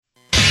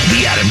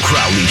The Adam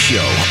Crowley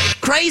Show.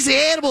 Crazy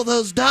animal,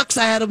 those ducks,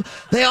 Adam.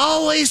 They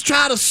always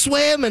try to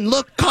swim and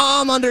look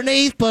calm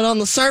underneath, but on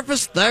the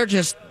surface, they're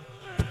just...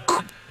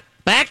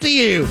 Back to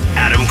you.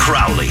 Adam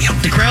Crowley,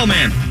 the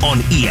Crowman, on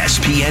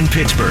ESPN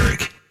Pittsburgh.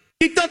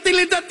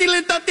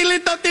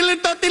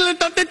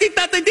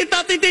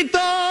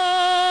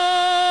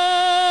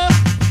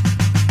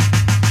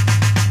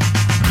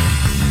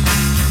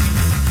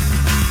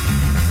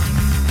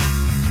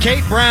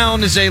 Kate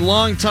Brown is a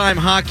longtime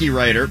hockey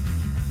writer.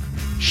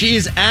 She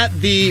is at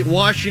the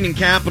Washington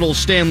Capitals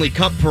Stanley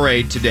Cup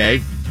parade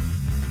today,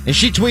 and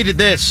she tweeted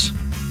this.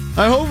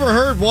 I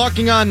overheard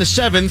walking on the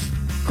 7th,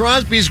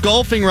 Crosby's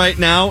golfing right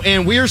now,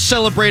 and we're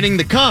celebrating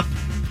the cup.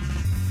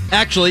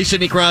 Actually,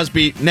 Sidney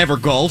Crosby never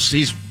golfs.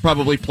 He's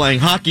probably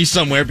playing hockey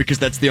somewhere because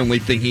that's the only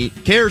thing he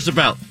cares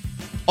about.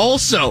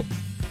 Also,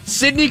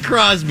 Sidney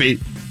Crosby,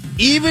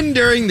 even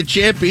during the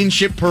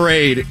championship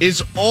parade,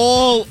 is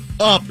all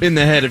up in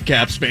the head of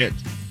Caps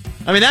fans.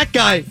 I mean, that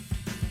guy,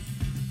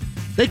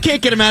 they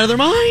can't get him out of their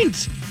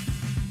minds.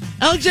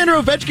 Alexander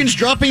Ovechkin's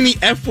dropping the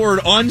F word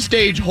on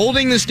stage,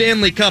 holding the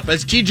Stanley Cup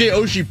as TJ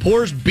Oshie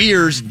pours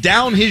beers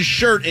down his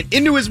shirt and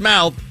into his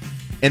mouth,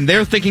 and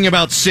they're thinking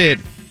about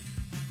Sid.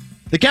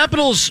 The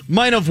Capitals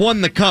might have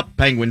won the cup,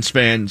 Penguins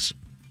fans,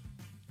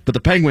 but the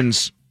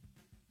Penguins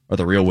are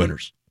the real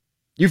winners.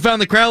 You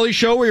found the Crowley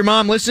Show where your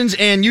mom listens,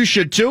 and you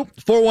should too.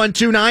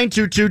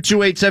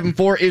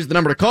 412-922-2874 is the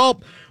number to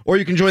call, or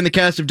you can join the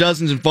cast of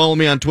dozens and follow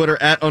me on Twitter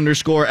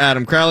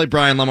 @_Adam Crowley.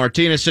 Brian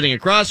LaMartina sitting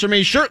across from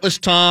me, shirtless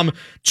Tom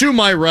to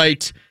my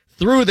right,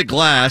 through the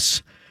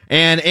glass,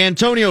 and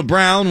Antonio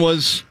Brown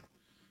was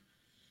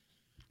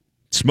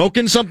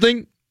smoking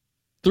something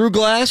through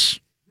glass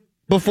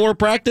before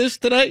practice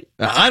today.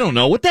 I don't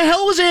know. What the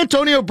hell was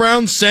Antonio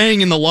Brown saying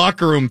in the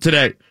locker room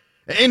today?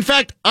 In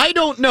fact, I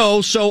don't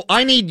know, so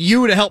I need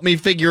you to help me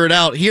figure it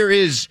out. Here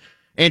is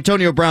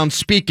Antonio Brown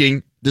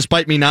speaking,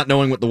 despite me not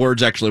knowing what the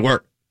words actually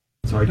were.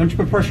 Sorry, don't you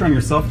put pressure on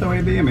yourself, though,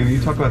 AB? I mean,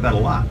 you talk about that a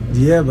lot.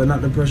 Yeah, but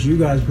not the pressure you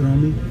guys put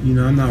on me. You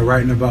know, I'm not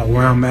writing about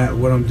where I'm at,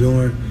 what I'm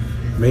doing,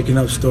 making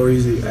up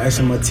stories,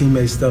 asking my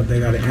teammates stuff they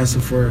got to answer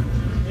for.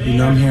 You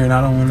know, I'm here and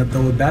I don't want to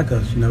throw it back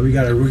us. You know, we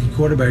got a rookie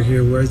quarterback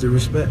here. Where's the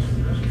respect?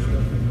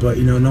 But,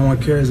 you know, no one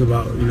cares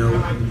about, you know,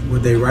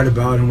 what they write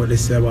about and what they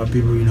say about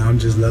people. You know, I'm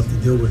just left to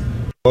deal with it.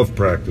 Love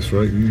practice,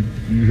 right? You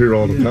hear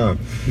all the time.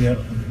 Yeah.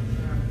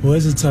 Well,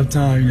 it's a tough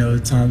time, you know,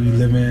 the time we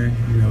live in.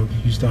 You know,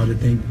 you start to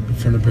think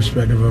from the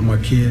perspective of my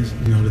kids,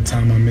 you know, the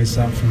time I miss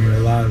out from their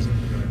lives.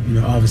 You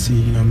know, obviously,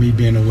 you know, me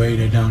being away,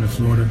 they're down in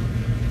Florida.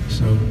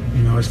 So,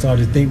 you know, I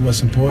started to think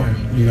what's important.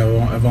 You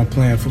know, if I'm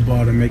playing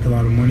football to make a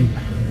lot of money,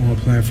 or I'm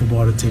playing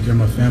football to take care of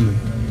my family.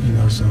 You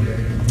know, so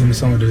those are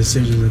some of the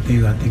decisions and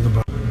things I think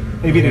about.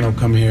 AB when I'm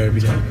coming here every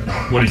day.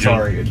 I'm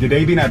sorry. Did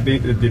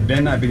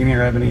Ben not being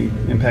here have any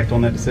impact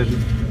on that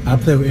decision? I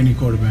play with any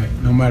quarterback,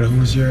 no matter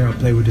who's here. I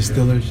play with the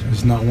Steelers.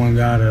 It's not one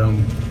guy that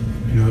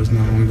it's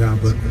not one guy.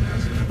 But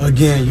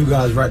again, you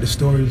guys write the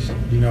stories.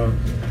 You know,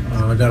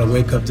 I gotta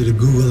wake up to the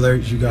Google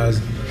alerts. You guys,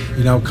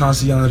 you know, I'm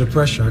constantly under the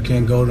pressure. I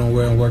can't go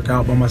nowhere and work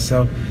out by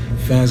myself.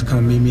 Fans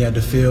come meet me at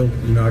the field.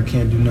 You know, I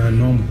can't do nothing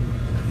normal.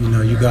 You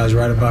know, you guys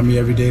write about me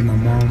every day. My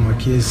mom, my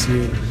kids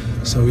see it.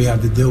 So we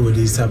have to deal with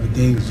these type of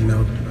things, you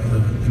know.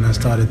 And I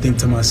started to think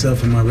to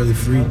myself, am I really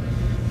free?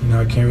 You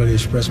know, I can't really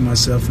express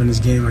myself in this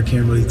game. I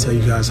can't really tell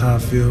you guys how I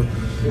feel.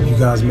 You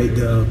guys make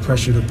the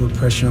pressure to put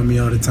pressure on me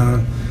all the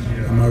time.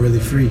 Am I really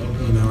free?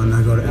 You know, and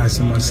I go to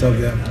asking myself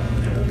that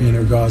in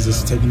regards to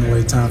taking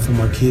away time from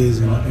my kids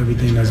and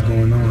everything that's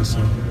going on.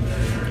 So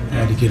I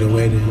had to get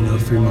away to, you know,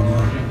 free my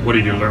mind. What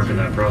did you learn from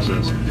that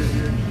process?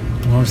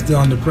 Well, I'm still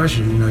under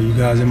pressure. You know, you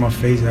guys in my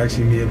face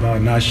asking me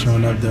about not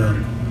showing up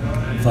to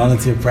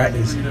volunteer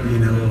practice. You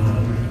know,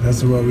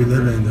 that's the world we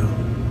live in, though.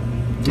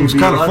 It was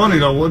kind of funny,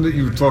 though, wasn't it?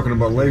 You were talking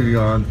about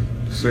Le'Veon.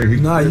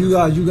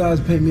 You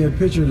guys paint me a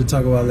picture to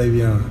talk about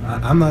Le'Veon.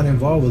 I'm not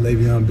involved with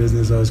Le'Veon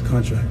business or his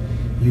contract.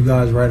 You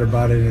guys write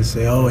about it and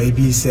say, oh,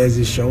 AB says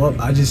it show up.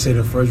 I just say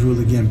the first rule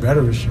again,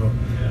 better is show up.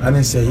 I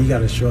didn't say he got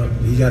to show up.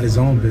 He got his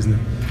own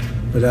business.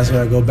 But that's what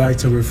I go back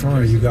to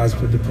referring. You guys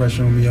put the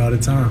pressure on me all the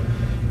time.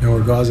 In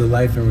regards of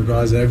life, in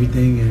regards of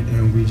everything,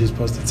 and we just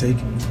supposed to take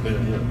it.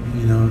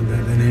 You know,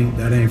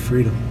 that ain't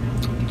freedom.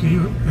 Do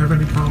you have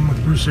any problem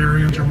with Bruce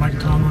Arians or Mike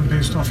Tomlin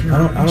based off your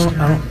I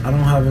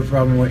don't have a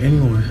problem with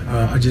anyone.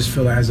 I just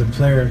feel like as a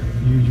player,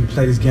 you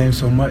play this game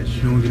so much,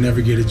 you know, you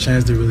never get a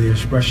chance to really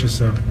express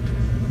yourself.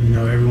 You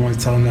know, everyone's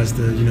telling us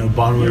to, you know,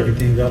 bottle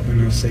everything up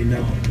and not say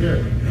nothing.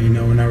 And, you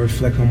know, when I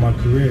reflect on my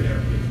career,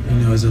 you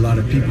know, there's a lot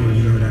of people,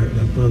 you know,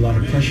 that put a lot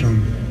of pressure on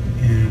me.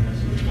 And,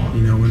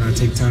 you know, when I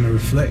take time to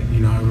reflect, you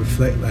know, I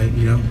reflect like,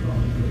 you know,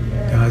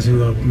 guys who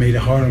have made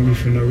it hard on me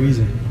for no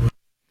reason.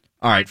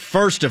 All right,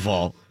 first of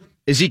all,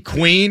 is he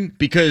Queen?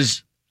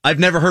 Because I've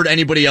never heard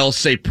anybody else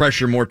say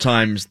pressure more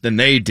times than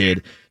they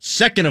did.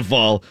 Second of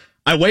all,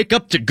 I wake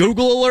up to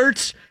Google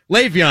alerts.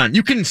 Le'Veon,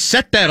 you can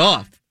set that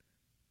off.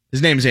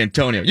 His name is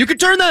Antonio. You can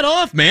turn that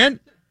off, man.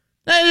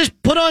 I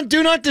just put on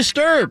Do Not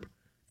Disturb.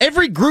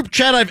 Every group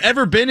chat I've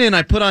ever been in,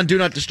 I put on Do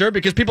Not Disturb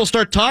because people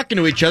start talking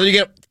to each other. You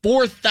get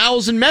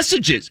 4,000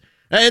 messages.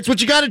 It's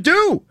what you got to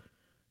do.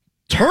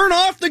 Turn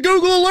off the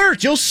Google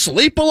alerts. You'll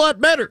sleep a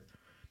lot better.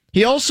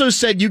 He also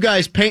said, you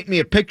guys paint me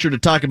a picture to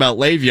talk about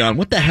Le'Veon.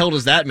 What the hell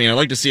does that mean? I'd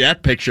like to see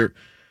that picture.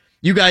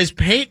 You guys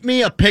paint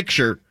me a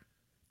picture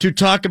to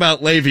talk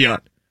about Le'Veon.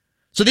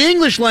 So the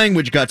English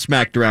language got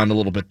smacked around a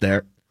little bit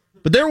there.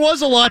 But there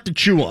was a lot to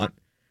chew on.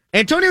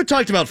 Antonio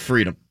talked about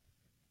freedom.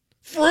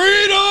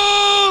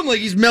 Freedom! Like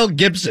he's Mel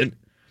Gibson.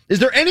 Is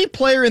there any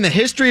player in the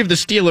history of the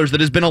Steelers that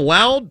has been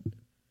allowed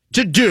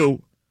to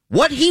do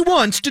what he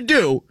wants to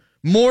do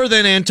more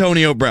than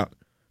Antonio Brown?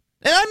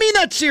 And I mean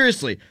that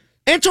seriously.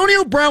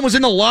 Antonio Brown was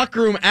in the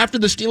locker room after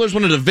the Steelers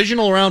won a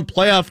divisional round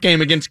playoff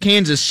game against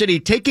Kansas City,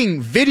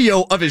 taking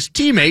video of his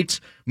teammates,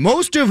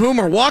 most of whom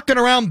are walking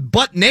around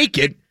butt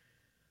naked.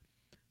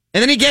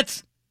 And then he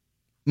gets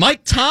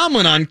Mike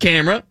Tomlin on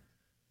camera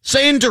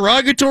saying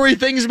derogatory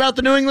things about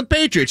the New England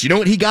Patriots. You know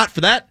what he got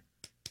for that?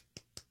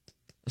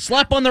 A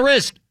slap on the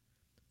wrist.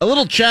 A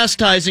little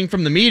chastising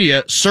from the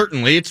media,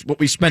 certainly. It's what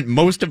we spent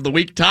most of the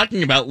week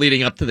talking about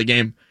leading up to the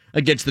game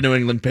against the New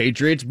England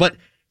Patriots. But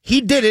he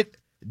did it,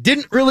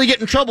 didn't really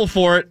get in trouble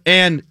for it,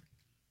 and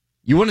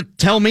you want to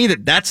tell me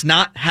that that's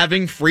not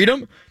having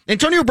freedom?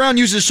 Antonio Brown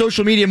uses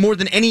social media more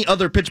than any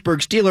other Pittsburgh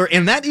Steeler,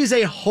 and that is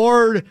a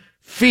hard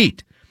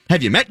feat.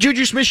 Have you met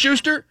Juju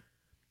Smith-Schuster?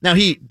 Now,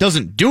 he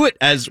doesn't do it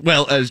as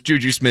well as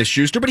Juju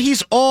Smith-Schuster, but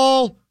he's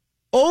all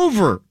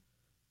over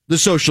the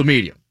social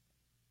media.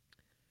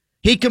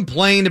 He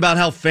complained about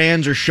how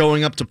fans are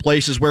showing up to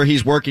places where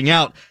he's working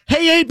out.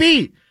 Hey,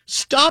 AB,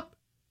 stop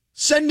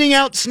sending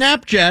out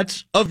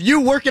Snapchats of you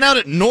working out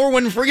at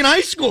Norwin friggin'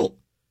 High School.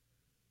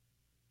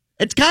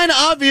 It's kind of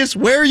obvious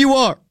where you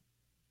are.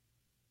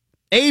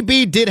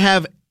 AB did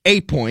have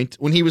a point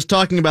when he was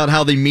talking about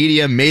how the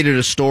media made it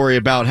a story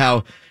about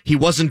how he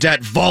wasn't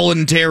at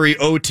voluntary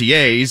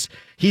OTAs.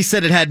 He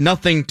said it had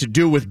nothing to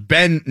do with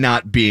Ben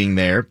not being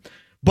there.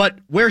 But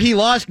where he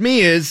lost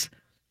me is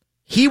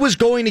he was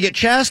going to get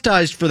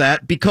chastised for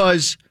that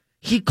because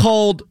he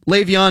called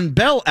Le'Veon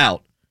Bell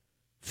out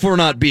for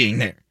not being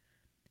there.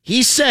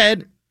 He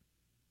said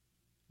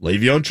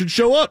Le'Veon should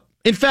show up.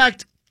 In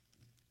fact,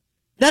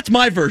 that's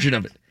my version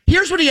of it.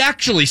 Here's what he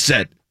actually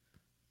said.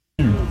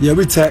 Yeah,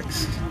 we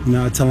text. You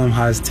know, I tell him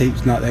how his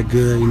tape's not that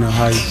good. You know,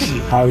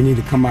 how he need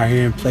to come out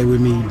here and play with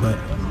me. But,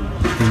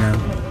 you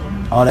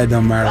know, all that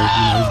don't matter.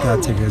 You know, he's got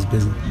to take care of his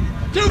business.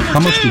 How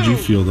much did you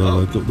feel, though,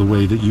 like the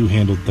way that you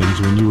handled things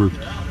when you were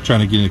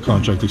trying to get a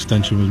contract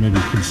extension was maybe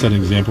set an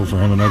example for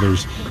him and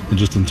others, and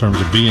just in terms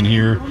of being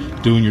here,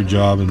 doing your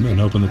job, and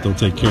hoping that they'll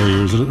take care of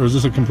you? Or is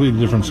this a completely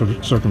different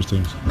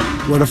circumstance?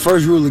 Well, the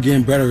first rule of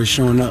getting better is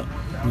showing up.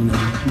 You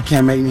know, you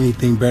can't make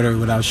anything better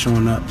without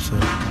showing up. So,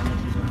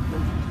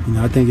 you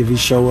know, I think if he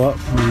show up,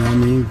 you know what I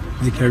mean,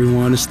 make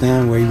everyone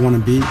understand where you want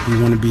to be.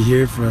 You want to be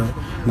here for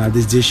not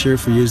this year,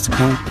 for years to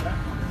come.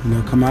 You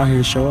know, come out here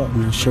and show up.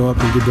 You know, show up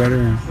and get better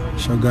and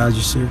show guys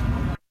you're serious.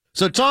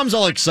 So Tom's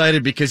all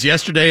excited because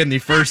yesterday in the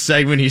first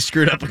segment he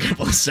screwed up a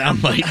couple of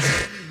sound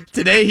bites.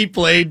 Today he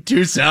played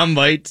 2 sound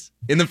bites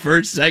in the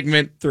first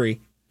segment. 3,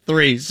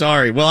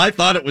 sorry. Well, I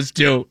thought it was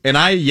 2, and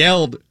I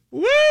yelled,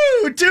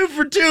 woo, 2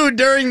 for 2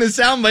 during the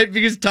sound bite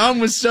because Tom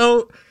was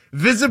so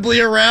visibly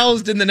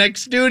aroused in the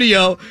next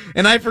studio,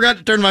 and I forgot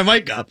to turn my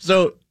mic up.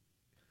 So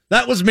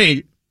that was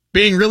me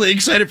being really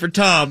excited for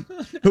Tom,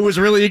 who was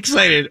really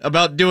excited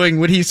about doing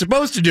what he's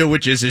supposed to do,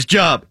 which is his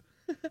job.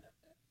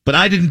 But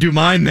I didn't do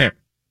mine there.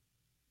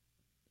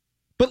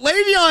 But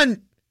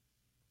Le'Veon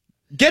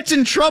gets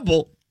in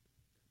trouble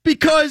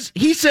because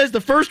he says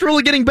the first rule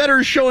of getting better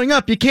is showing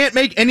up. You can't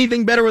make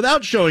anything better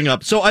without showing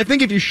up. So I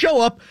think if you show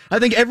up, I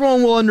think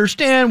everyone will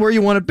understand where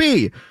you want to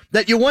be.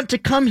 That you want to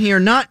come here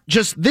not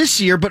just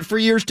this year, but for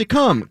years to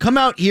come. Come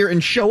out here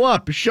and show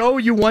up. Show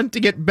you want to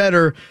get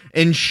better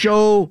and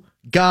show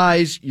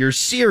guys you're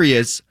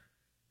serious.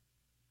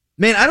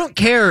 Man, I don't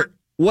care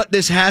what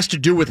this has to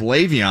do with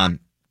Le'Veon,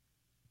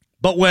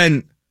 but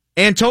when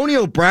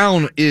Antonio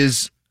Brown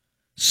is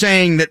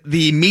saying that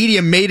the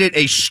media made it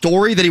a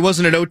story that he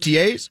wasn't at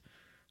OTAs,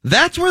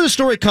 that's where the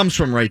story comes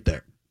from right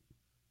there.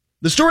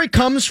 The story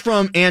comes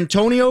from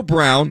Antonio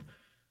Brown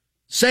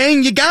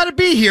saying you got to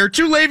be here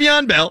to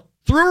Le'Veon Bell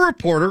through a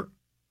reporter,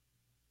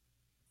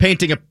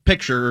 painting a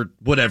picture or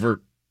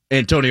whatever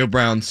Antonio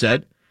Brown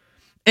said.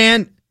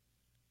 And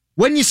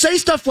when you say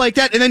stuff like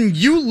that and then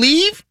you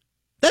leave,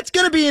 that's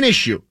going to be an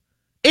issue.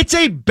 It's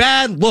a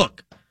bad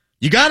look.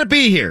 You got to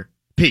be here.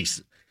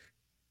 Peace.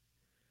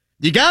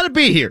 You got to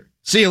be here.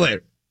 See you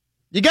later.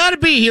 You got to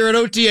be here at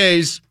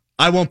OTAs.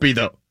 I won't be,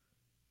 though.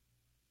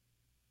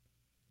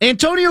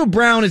 Antonio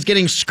Brown is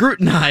getting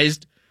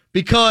scrutinized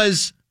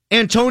because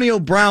Antonio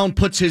Brown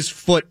puts his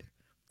foot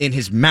in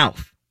his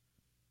mouth.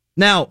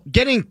 Now,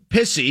 getting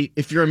pissy,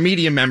 if you're a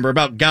media member,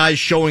 about guys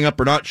showing up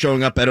or not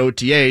showing up at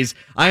OTAs,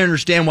 I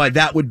understand why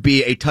that would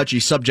be a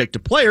touchy subject to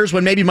players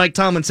when maybe Mike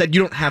Tomlin said,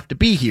 you don't have to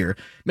be here.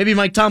 Maybe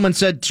Mike Tomlin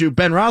said to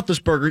Ben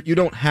Roethlisberger, you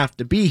don't have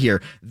to be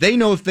here. They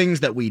know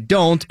things that we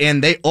don't,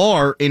 and they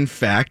are, in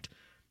fact,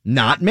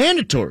 not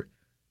mandatory.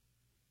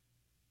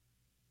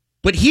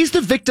 But he's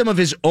the victim of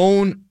his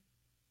own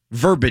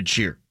verbiage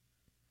here.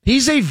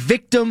 He's a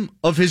victim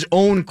of his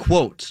own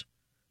quotes.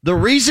 The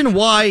reason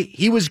why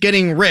he was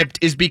getting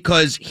ripped is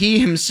because he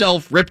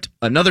himself ripped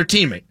another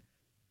teammate.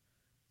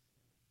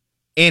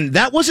 And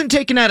that wasn't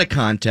taken out of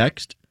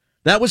context.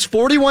 That was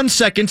 41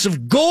 seconds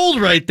of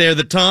gold right there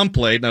that Tom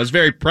played, and I was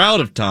very proud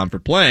of Tom for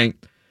playing.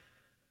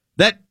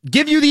 That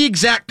give you the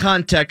exact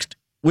context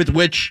with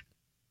which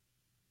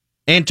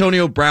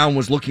Antonio Brown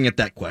was looking at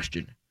that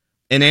question.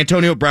 And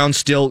Antonio Brown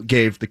still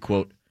gave the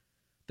quote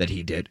that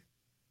he did.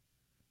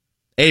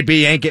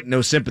 AB ain't getting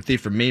no sympathy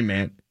from me,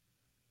 man.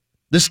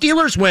 The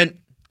Steelers went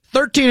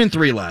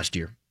 13-3 last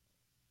year.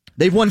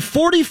 They've won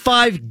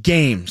 45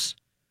 games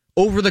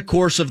over the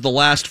course of the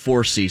last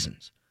 4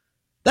 seasons.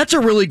 That's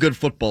a really good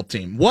football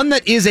team. One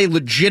that is a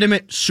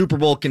legitimate Super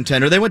Bowl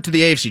contender. They went to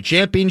the AFC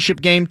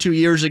Championship game 2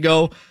 years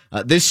ago.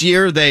 This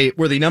year, they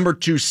were the number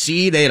 2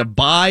 seed. They had a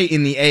bye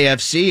in the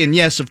AFC. And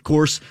yes, of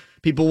course,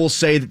 people will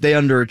say that they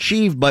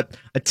underachieved, but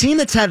a team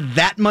that's had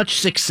that much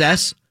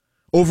success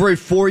over a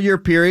 4-year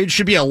period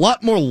should be a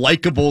lot more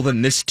likable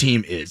than this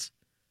team is.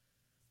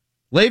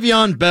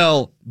 Le'Veon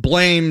Bell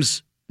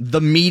blames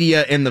the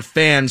media and the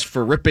fans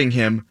for ripping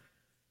him,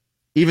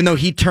 even though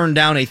he turned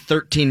down a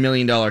 $13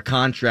 million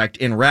contract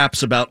and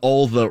raps about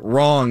all the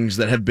wrongs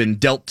that have been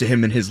dealt to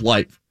him in his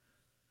life.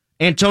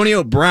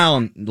 Antonio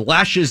Brown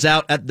lashes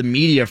out at the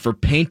media for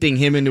painting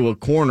him into a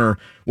corner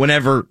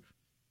whenever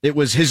it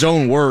was his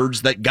own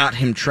words that got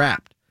him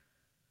trapped.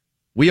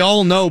 We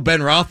all know Ben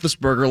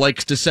Roethlisberger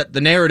likes to set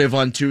the narrative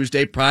on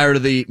Tuesday prior to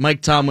the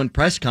Mike Tomlin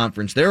press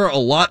conference. There are a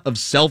lot of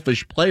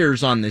selfish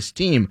players on this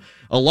team,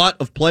 a lot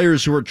of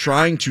players who are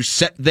trying to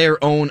set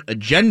their own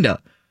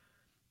agenda.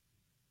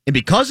 And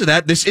because of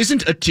that, this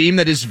isn't a team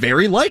that is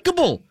very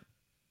likable.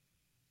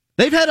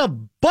 They've had a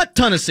butt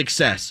ton of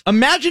success.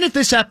 Imagine if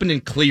this happened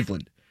in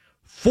Cleveland.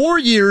 4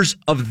 years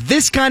of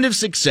this kind of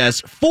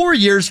success, 4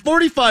 years,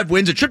 45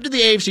 wins, a trip to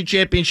the AFC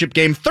Championship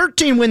game,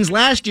 13 wins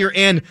last year,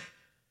 and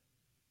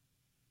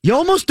you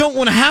almost don't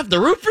want to have to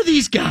root for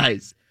these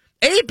guys.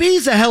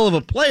 AB's a hell of a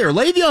player.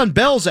 Le'Veon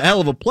Bell's a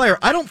hell of a player.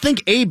 I don't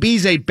think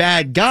AB's a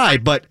bad guy,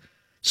 but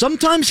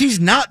sometimes he's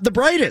not the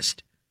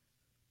brightest.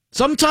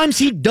 Sometimes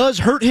he does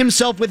hurt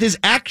himself with his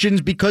actions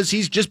because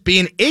he's just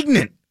being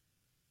ignorant.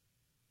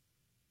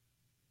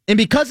 And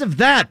because of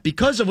that,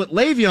 because of what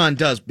Le'Veon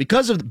does,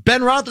 because of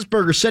Ben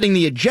Roethlisberger setting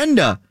the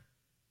agenda,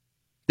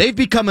 they've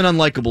become an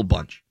unlikable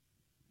bunch.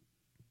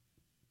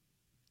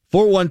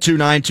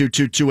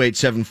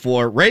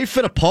 412-922-2874. Ray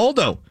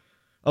Fittipaldo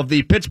of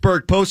the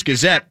Pittsburgh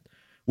Post-Gazette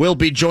will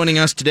be joining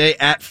us today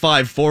at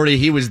 5:40.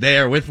 He was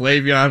there with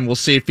Le'Veon. We'll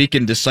see if he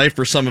can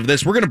decipher some of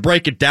this. We're going to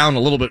break it down a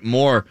little bit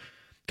more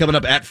coming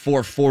up at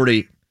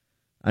 4:40.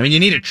 I mean, you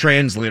need a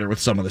translator with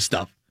some of the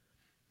stuff.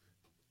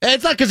 And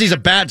it's not because he's a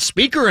bad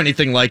speaker or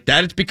anything like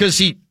that. It's because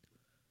he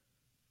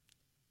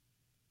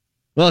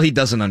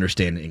doesn't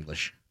understand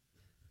English.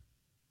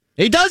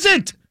 He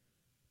doesn't.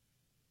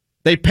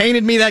 They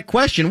painted me that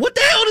question. What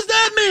the hell does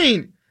that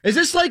mean? Is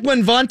this like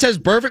when Vontaze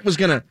Burfict was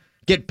going to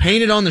get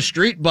painted on the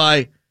street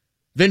by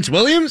Vince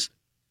Williams?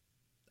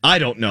 I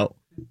don't know.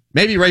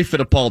 Maybe Ray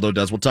Fittipaldo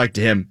does. We'll talk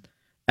to him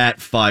at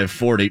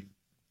 5:40.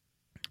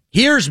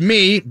 Here's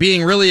me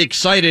being really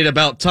excited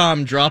about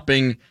Tom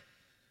dropping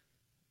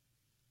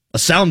a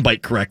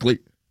soundbite correctly.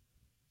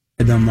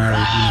 It don't matter.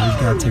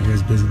 He's got to take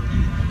his business.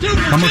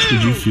 How much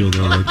did you feel,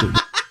 though? Like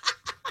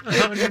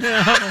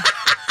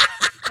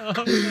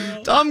Oh,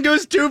 no. Tom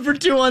goes 2 for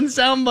 2 on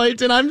sound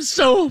bites, and I'm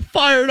so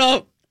fired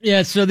up.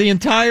 Yeah, so the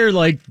entire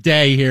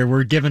day here,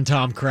 we're giving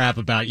Tom crap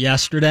about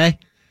yesterday.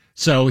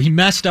 So he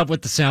messed up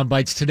with the sound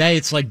bites today.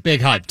 It's like big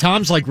hype.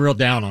 Tom's real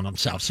down on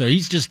himself. So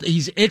he's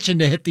itching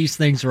to hit these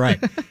things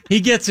right. He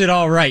gets it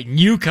all right, and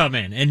you come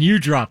in and you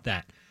drop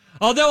that.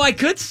 Although I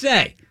could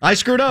say I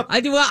screwed up.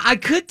 I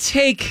could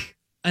take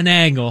an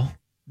angle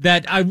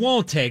that I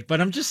won't take,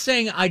 but I'm just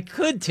saying I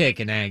could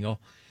take an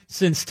angle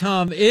since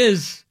Tom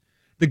is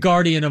the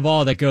guardian of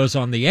all that goes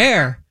on the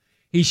air.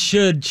 He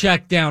should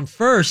check down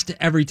first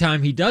every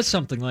time he does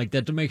something like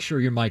that to make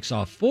sure your mic's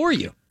off for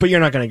you. But you're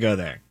not going to go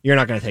there. You're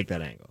not going to take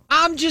that angle.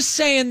 I'm just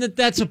saying that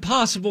that's a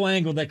possible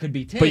angle that could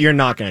be taken. But you're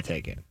not going to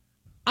take it.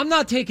 I'm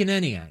not taking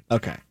any angle.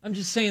 Okay. I'm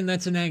just saying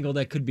that's an angle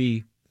that could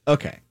be...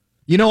 Okay.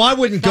 You know, I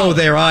wouldn't go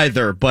there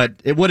either,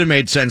 but it would have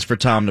made sense for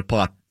Tom to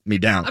pop me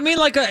down. I mean,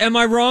 am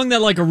I wrong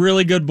that a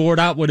really good board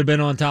out would have been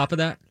on top of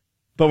that?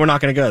 But we're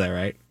not going to go there,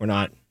 right? We're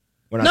not.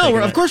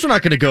 Of course we're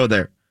not going to go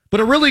there.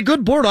 But a really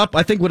good board up,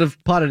 I think, would have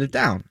potted it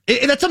down.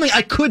 That's something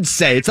I could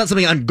say. It's not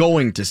something I'm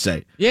going to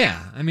say. Yeah,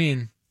 I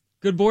mean,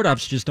 good board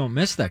ups just don't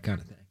miss that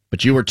kind of thing.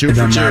 But you were 2 for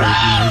 2. He's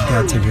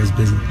got to take his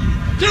business.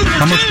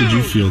 how much did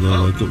you feel,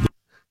 though?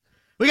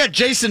 We got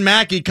Jason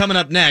Mackey coming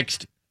up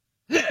next.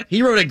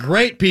 He wrote a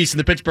great piece in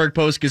the Pittsburgh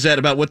Post-Gazette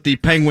about what the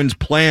Penguins'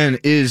 plan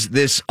is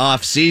this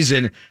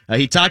offseason.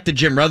 He talked to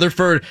Jim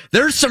Rutherford.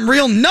 There's some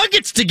real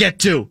nuggets to get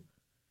to.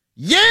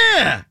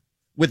 Yeah!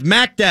 With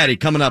Mac Daddy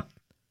coming up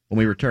when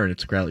we return.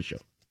 It's the Crowley Show.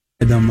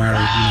 It don't matter.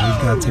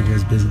 He's got to take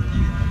his business.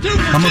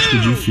 How much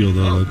did you feel,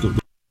 though?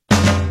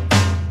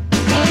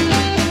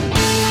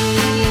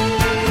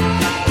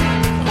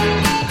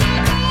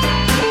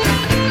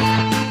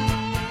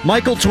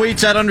 Michael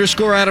tweets at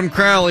 _Adam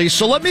Crowley.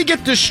 So let me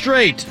get this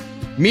straight.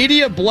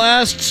 Media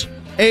blasts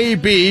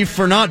AB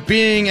for not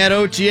being at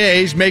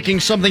OTAs, making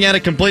something out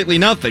of completely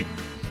nothing.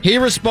 He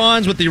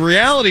responds with the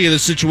reality of the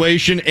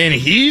situation, and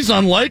he's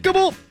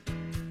unlikable?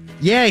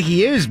 Yeah,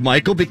 he is,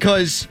 Michael,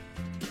 because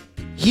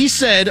he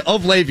said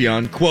of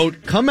Le'Veon,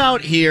 quote, come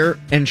out here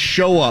and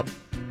show up.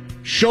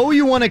 Show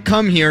you want to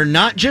come here,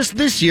 not just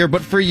this year,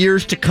 but for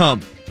years to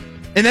come.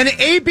 And then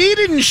AB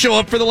didn't show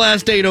up for the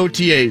last 8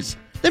 OTAs.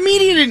 The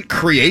media didn't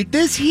create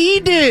this. He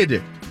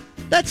did.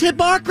 That's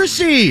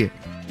hypocrisy.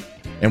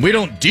 And we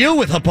don't deal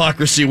with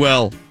hypocrisy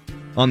well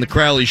on the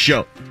Crowley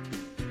Show.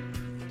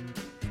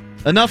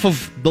 Enough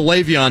of the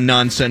Le'Veon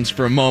nonsense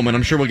for a moment.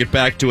 I'm sure we'll get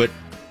back to it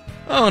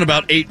in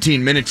about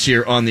 18 minutes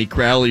here on the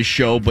Crowley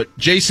Show. But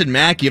Jason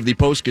Mackey of the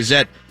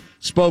Post-Gazette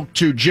spoke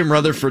to Jim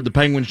Rutherford, the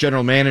Penguins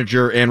general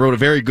manager, and wrote a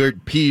very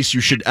good piece you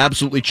should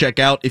absolutely check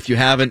out if you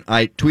haven't.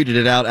 I tweeted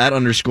it out at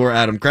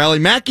 _Adam Crowley.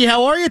 Mackey,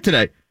 how are you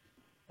today?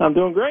 I'm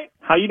doing great.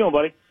 How you doing,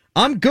 buddy?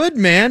 I'm good,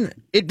 man.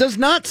 It does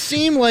not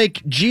seem like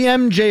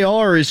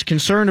GMJR is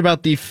concerned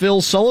about the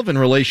Phil Sullivan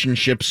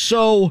relationship.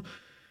 So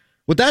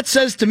what that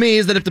says to me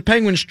is that if the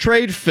Penguins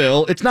trade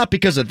Phil, it's not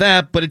because of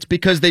that, but it's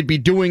because they'd be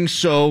doing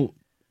so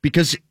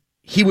because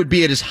he would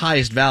be at his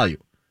highest value.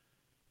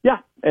 Yeah,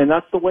 and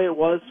that's the way it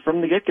was from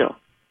the get-go,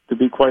 to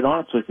be quite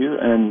honest with you.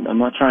 And I'm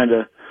not trying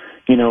to,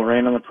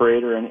 rain on the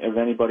parade or of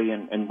anybody,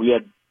 and we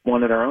had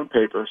one in our own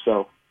paper,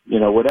 so,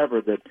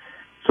 whatever, that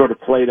sort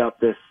of played up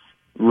this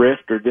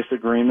rift or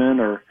disagreement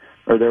or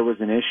there was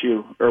an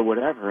issue or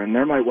whatever. And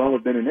there might well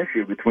have been an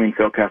issue between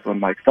Phil Kessel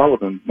and Mike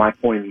Sullivan. My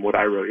point in what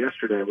I wrote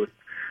yesterday was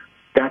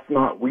that's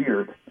not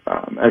weird.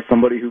 As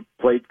somebody who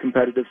played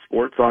competitive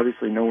sports,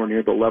 obviously nowhere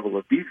near the level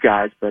of these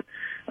guys, but,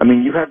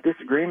 you have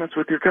disagreements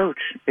with your coach.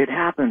 It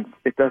happens.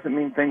 It doesn't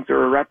mean things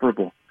are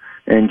irreparable.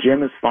 And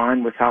Jim is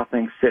fine with how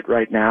things sit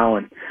right now,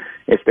 and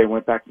if they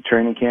went back to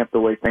training camp the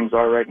way things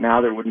are right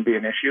now, there wouldn't be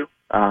an issue.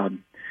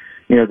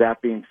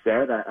 That being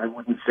said, I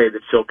wouldn't say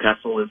that Phil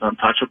Kessel is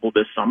untouchable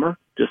this summer,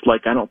 just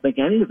like I don't think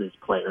any of his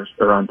players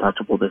are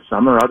untouchable this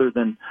summer, other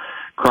than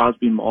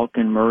Crosby,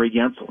 Malkin, Murray,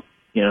 Gensel.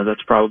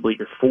 That's probably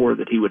your 4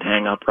 that he would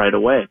hang up right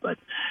away. But,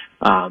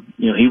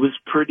 he was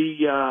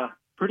pretty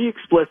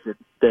explicit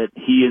that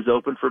he is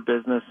open for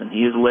business and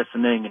he is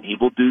listening and he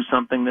will do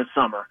something this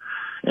summer.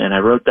 And I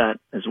wrote that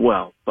as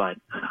well. But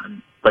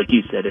like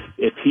you said,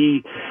 if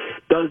he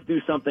does do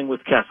something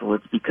with Kessel,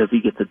 it's because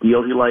he gets a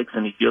deal he likes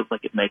and he feels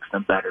like it makes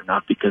them better,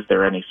 not because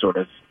there are any sort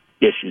of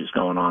issues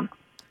going on.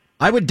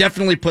 I would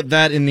definitely put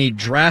that in the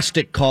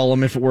drastic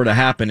column if it were to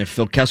happen, if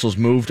Phil Kessel's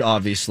moved,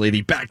 obviously,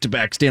 the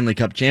back-to-back Stanley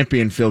Cup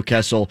champion Phil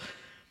Kessel.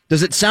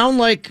 Does it sound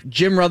like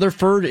Jim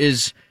Rutherford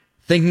is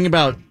thinking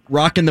about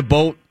rocking the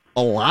boat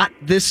a lot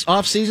this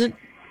offseason?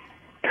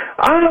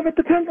 It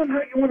depends on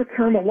how you want to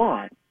term a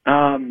lot.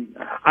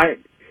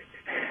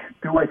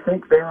 Do I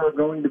think there are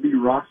going to be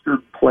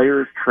rostered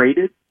players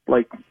traded,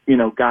 like,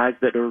 guys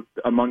that are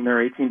among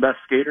their 18 best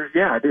skaters?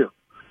 Yeah, I do.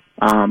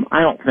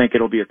 I don't think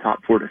it'll be a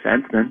top 4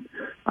 defenseman.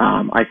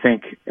 I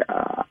think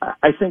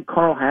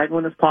Carl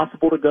Hagelin is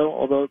possible to go,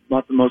 although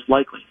not the most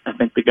likely. I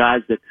think the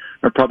guys that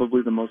are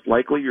probably the most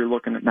likely, you're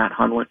looking at Matt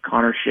Hunwick,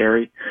 Connor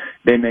Sherry.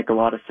 They make a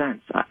lot of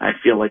sense. I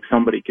feel like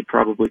somebody could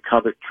probably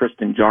covet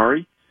Tristan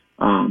Jarry,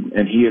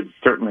 and he is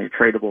certainly a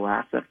tradable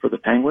asset for the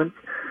Penguins.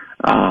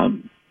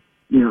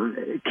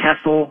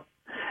 Kessel,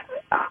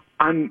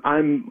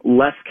 I'm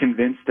less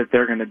convinced that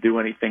they're going to do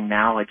anything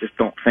now. I just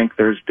don't think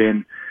there's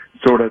been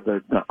sort of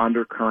the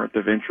undercurrent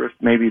of interest.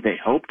 Maybe they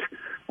hoped.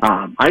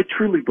 I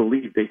truly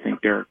believe they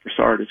think Derek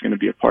Brassard is going to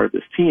be a part of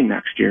this team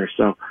next year.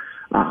 So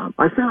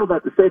I say all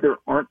that to say there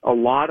aren't a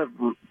lot of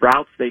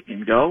routes they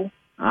can go,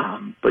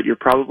 but you're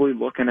probably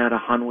looking at a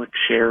Hunwick,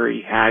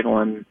 Sherry,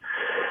 Hagelin,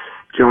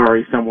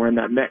 Jarry, somewhere in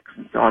that mix.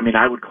 So,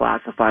 I would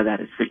classify that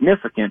as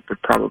significant,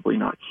 but probably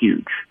not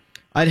huge.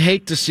 I'd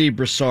hate to see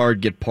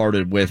Brassard get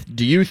parted with.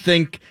 Do you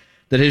think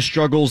that his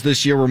struggles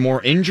this year were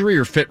more injury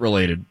or fit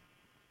related?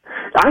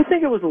 I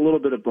think it was a little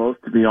bit of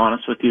both, to be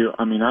honest with you.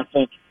 I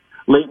think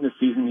late in the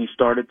season he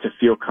started to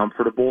feel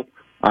comfortable,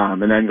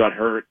 and then got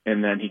hurt,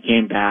 and then he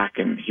came back,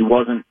 and he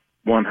wasn't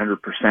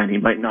 100%. He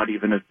might not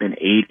even have been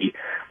 80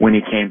 when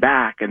he came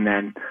back, and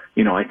then,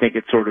 I think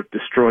it sort of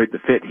destroyed the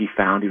fit he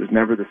found. He was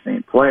never the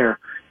same player.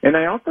 And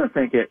I also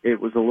think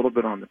it was a little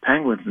bit on the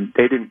Penguins, and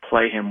they didn't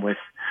play him with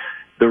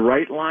the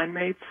right line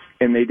mates,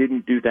 and they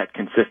didn't do that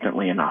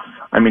consistently enough.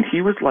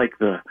 He was like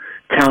the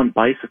town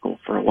bicycle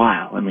for a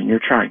while. You're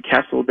trying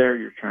Kessel there,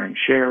 you're trying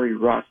Sherry,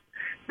 Rust.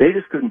 They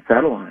just couldn't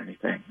settle on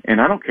anything. And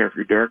I don't care if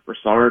you're Derek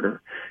Brassard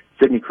or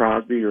Sidney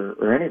Crosby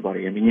or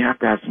anybody. You have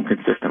to have some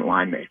consistent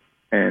line mates,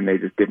 and they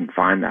just didn't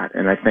find that.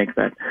 And I think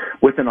that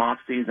with an off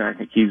season, I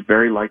think he's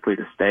very likely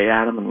to stay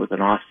at him, and with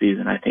an off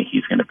season, I think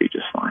he's going to be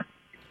just fine.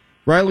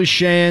 Riley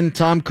Sheahan,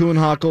 Tom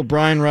Kuhnhackl,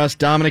 Brian Rust,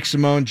 Dominic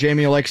Simone,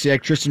 Jamie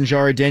Alexiak, Tristan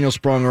Jarry, Daniel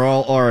Sprong are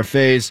all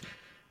RFAs.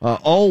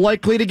 All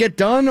likely to get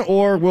done,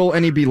 or will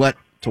any be let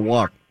to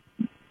walk?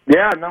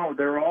 Yeah, no,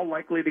 they're all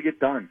likely to get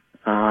done.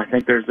 I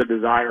think there's a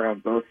desire on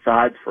both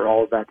sides for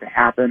all of that to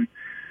happen.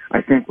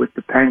 I think with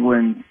the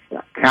Penguins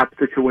cap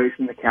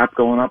situation, the cap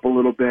going up a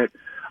little bit,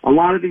 a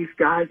lot of these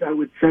guys I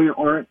would say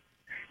aren't,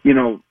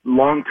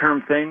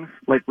 long-term things.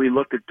 Like we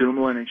looked at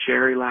Dumoulin and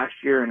Sherry last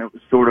year, and it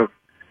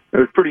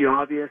was pretty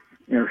obvious.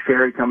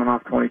 Sherry coming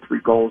off 23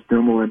 goals,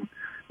 Dumoulin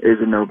is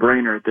a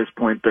no-brainer at this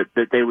point, but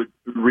that they would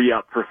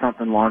re-up for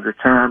something longer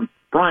term.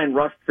 Brian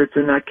Rust fits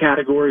in that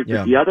category,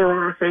 but the other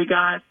RFA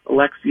guys,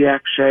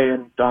 Alexiak, Shea,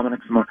 and Dominic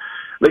Samar,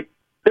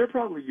 they're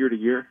probably year to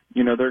year.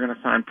 They're going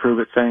to sign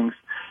prove-it things.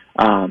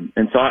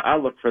 And so I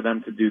look for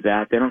them to do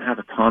that. They don't have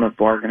a ton of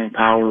bargaining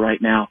power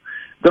right now.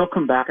 They'll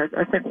come back.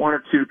 I think one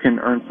or two can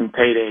earn some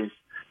paydays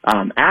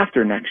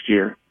after next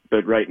year,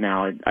 but right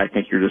now I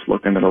think you're just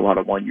looking at a lot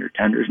of one-year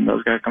tenders and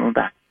those guys coming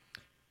back.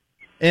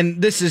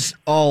 And this is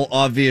all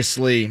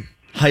obviously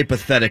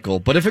hypothetical,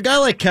 but if a guy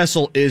like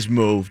Kessel is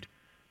moved,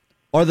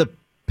 are the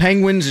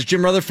Penguins, is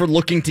Jim Rutherford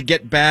looking to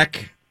get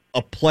back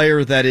a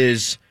player that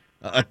is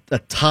a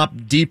top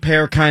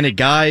D-pair kind of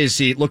guy? Is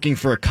he looking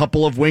for a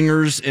couple of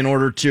wingers in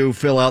order to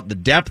fill out the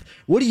depth?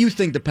 What do you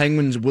think the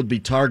Penguins would be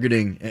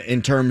targeting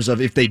in terms of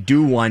if they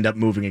do wind up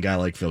moving a guy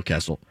like Phil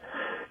Kessel?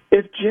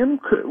 If Jim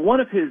could,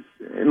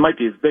 it might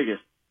be his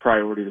biggest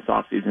priority this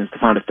offseason is to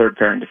find a third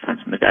pairing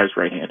defenseman. The guy's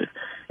right-handed.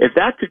 If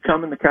that could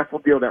come in the Kessel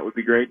deal, that would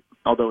be great,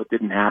 although it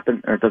didn't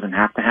happen, or it doesn't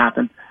have to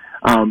happen.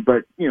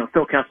 But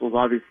Phil Kessel is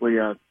obviously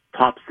a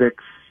top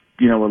six,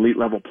 elite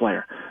level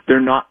player. They're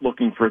not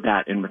looking for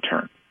that in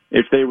return.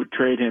 If they would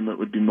trade him, it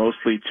would be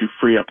mostly to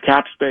free up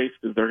cap space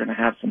because they're going to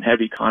have some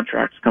heavy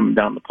contracts coming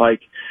down the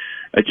pike.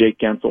 Jake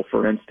Gensel,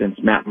 for instance,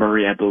 Matt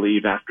Murray, I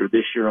believe, after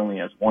this year only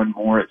has one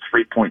more. It's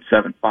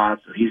 3.75,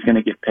 so he's going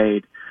to get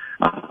paid.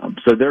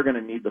 So they're going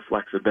to need the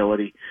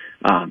flexibility.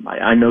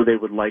 I know they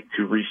would like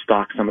to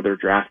restock some of their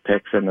draft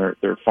picks and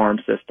their farm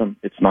system.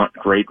 It's not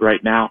great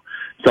right now.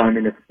 So,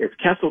 if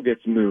Kessel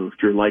gets moved,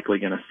 you're likely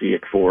going to see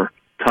it for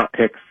top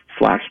picks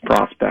 /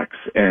 prospects,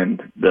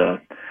 and the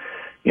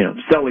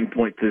selling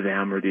point to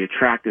them or the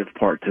attractive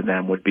part to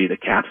them would be the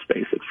cap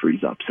space. It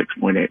frees up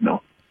 $6.8 million.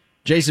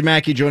 Jason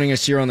Mackey joining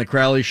us here on the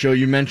Crowley Show.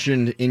 You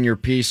mentioned in your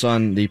piece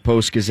on the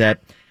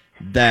Post-Gazette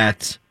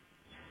that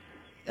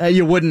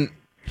you wouldn't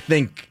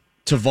think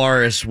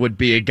Tavares would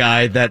be a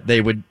guy that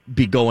they would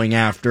be going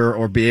after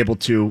or be able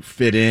to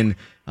fit in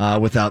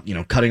without,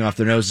 cutting off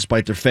their nose to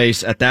spite their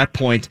face at that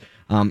point.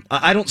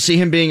 I don't see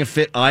him being a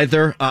fit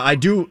either. I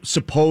do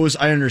suppose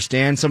I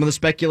understand some of the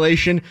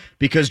speculation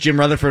because Jim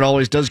Rutherford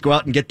always does go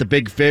out and get the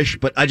big fish,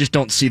 but I just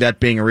don't see that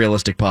being a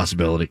realistic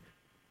possibility.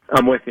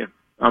 I'm with you.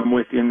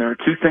 And there are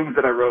two things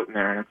that I wrote in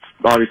there, and it's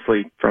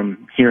obviously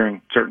from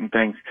hearing certain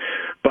things.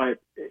 But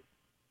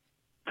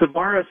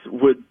Tavares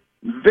would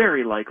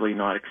very likely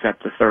not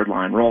accept the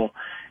third-line role.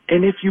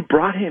 And if you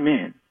brought him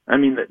in,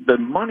 the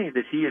money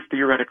that he is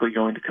theoretically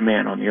going to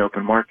command on the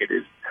open market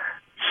is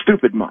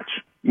stupid much.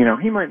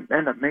 He might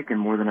end up making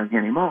more than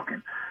Evgeny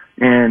Malkin.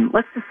 And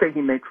let's just say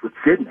he makes what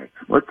Sid makes.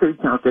 Let's say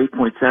he counts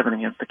 8.7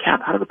 against the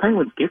cap. How do the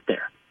Penguins get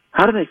there?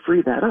 How do they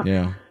free that up?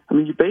 Yeah.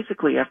 You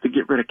basically have to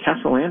get rid of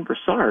Kessel and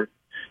Brassard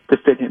to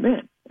fit him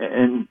in.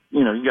 And,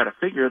 you got to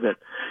figure that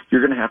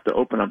you're going to have to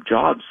open up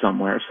jobs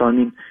somewhere. So,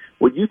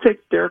 would you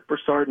take Derek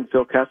Brassard and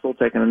Phil Kessel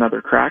taking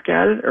another crack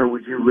at it, or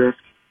would you risk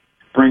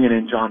bringing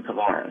in John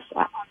Tavares?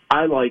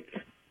 I like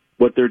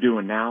what they're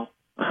doing now.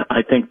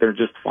 I think they're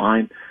just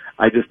fine.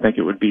 I just think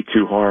it would be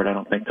too hard. I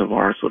don't think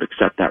Tavares would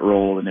accept that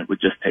role, and it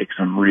would just take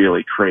some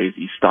really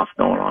crazy stuff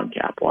going on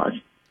cap-wise.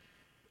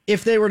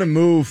 If they were to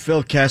move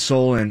Phil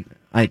Kessel, and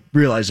I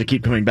realize I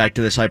keep coming back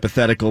to this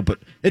hypothetical, but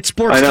it's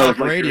sports talk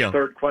radio. Your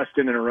third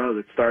question in a row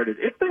that started.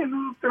 If they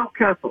move Phil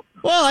Kessel,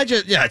 well,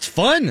 it's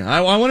fun.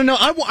 I want to know.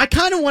 I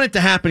kind of want it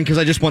to happen because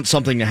I just want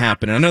something to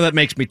happen. And I know that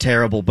makes me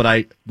terrible, but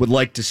I would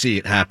like to see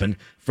it happen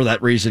for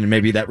that reason, and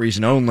maybe that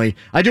reason only.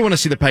 I do want to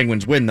see the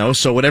Penguins win, though.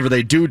 So whatever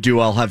they do,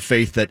 I'll have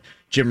faith that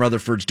Jim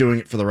Rutherford's doing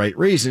it for the right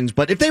reasons.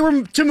 But if they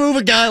were to move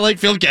a guy like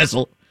Phil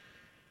Kessel,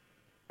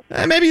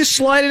 maybe you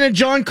slide in a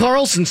John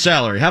Carlson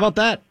salary. How about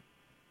that?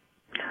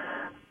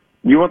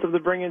 You want them to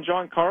bring in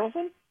John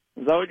Carlson?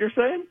 Is that what you're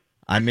saying?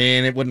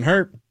 It wouldn't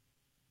hurt.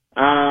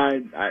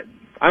 I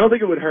don't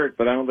think it would hurt,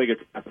 but I don't think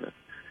it's happening.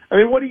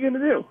 What are you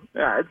going to do?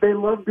 They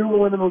love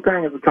Dumoulin and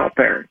Letang as a top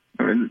pairing.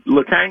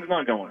 Letang's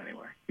not going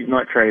anywhere. He's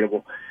not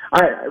tradable.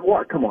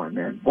 Come on,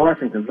 man.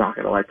 Washington's not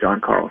going to let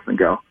John Carlson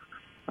go.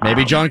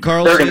 Maybe John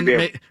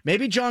Carlson.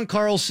 Maybe John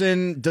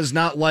Carlson does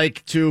not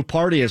like to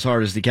party as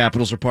hard as the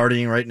Capitals are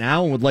partying right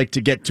now, and would like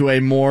to get to a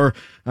more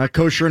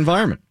kosher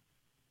environment.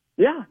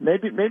 Yeah,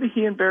 maybe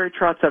he and Barry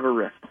Trotz have a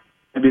rift.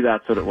 Maybe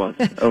that's what it was.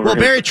 Well,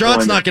 Barry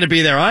Trott's not going to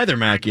be there either,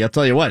 Mackie. I'll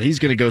tell you what, he's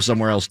going to go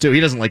somewhere else too.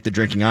 He doesn't like the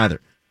drinking either.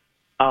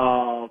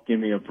 Oh, give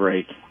me a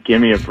break.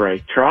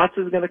 Trotz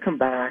is going to come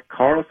back.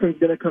 Carlson's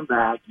going to come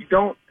back. You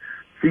don't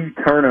see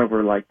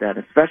turnover like that,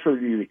 especially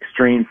the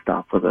extreme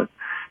stuff with a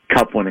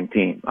cup-winning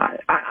team.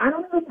 I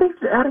don't even think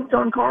adding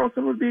John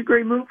Carlson would be a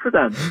great move for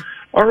them.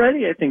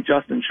 Already, I think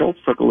Justin Schultz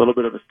took a little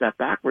bit of a step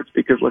backwards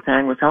because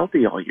Letang was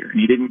healthy all year, and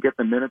he didn't get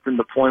the minutes and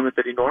deployment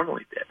that he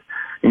normally did.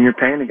 And you're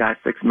paying the guy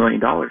 $6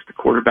 million to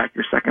quarterback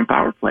your second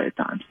power play at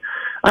times.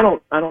 I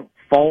don't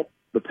fault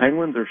the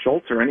Penguins or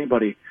Schultz or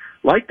anybody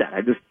like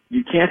that.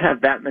 You can't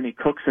have that many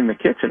cooks in the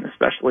kitchen,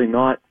 especially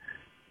not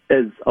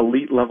as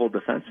elite level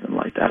defensemen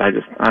like that.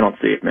 I don't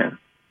see it, man.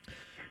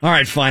 All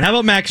right, fine. How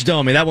about Max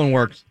Domi? That one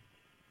works.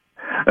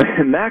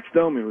 Max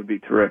Domi would be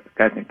terrific.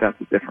 I think that's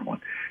a different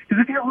one.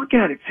 Because if you look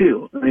at it,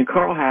 too, I mean,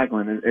 Carl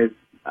Hagelin is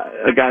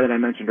a guy that I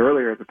mentioned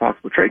earlier as a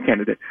possible trade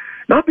candidate,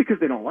 not because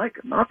they don't like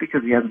him, not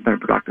because he hasn't been a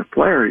productive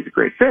player, he's a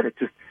great fit. It's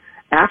just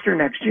after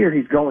next year,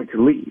 he's going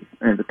to leave.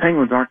 And the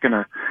Penguins aren't going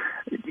to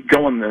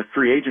go on the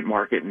free agent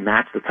market and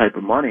match the type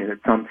of money that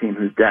some team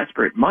who's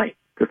desperate might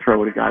to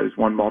throw at a guy who's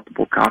won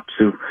multiple cups,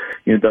 who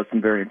does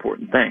some very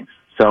important things.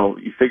 So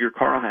you figure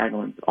Carl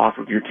Hagelin's off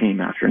of your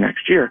team after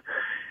next year.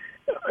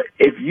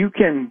 If you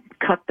can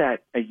cut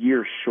that a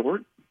year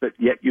short, but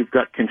yet you've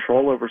got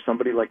control over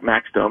somebody like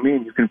Max Domi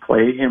and you can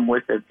play him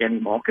with Evgeny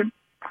Malkin,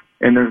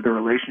 and there's the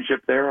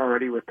relationship there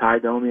already with Ty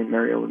Domi and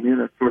Mario Lemieux,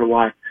 that's sort of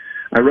why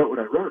I wrote what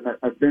I wrote.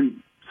 I've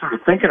been sort of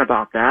thinking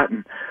about that,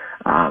 and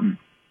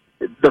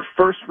the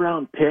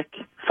first-round pick,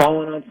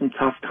 falling on some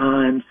tough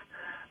times,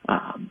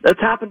 that's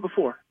happened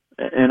before.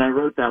 And I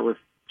wrote that with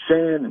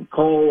Shin and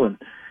Cole and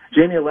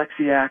Jamie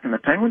Alexiak, and the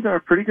Penguins have a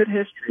pretty good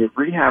history of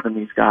rehabbing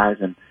these guys,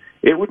 and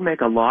it would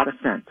make a lot of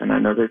sense. And I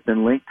know they've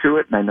been linked to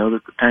it, and I know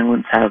that the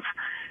Penguins have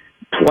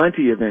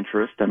plenty of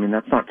interest. I mean,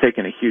 that's not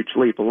taking a huge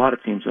leap. A lot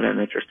of teams would have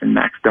interest in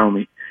Max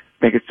Domi. I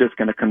think it's just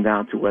going to come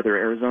down to whether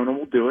Arizona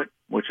will do it,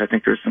 which I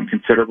think there's some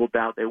considerable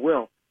doubt they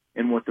will,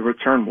 and what the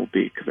return will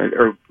be,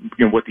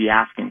 what the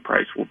asking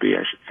price will be,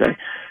 I should say.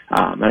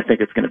 And I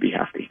think it's going to be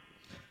hefty.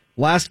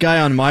 Last guy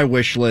on my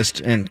wish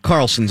list, and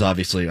Carlson's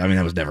obviously, I mean,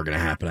 that was never going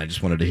to happen. I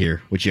just wanted to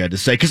hear what you had to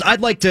say, because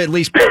I'd like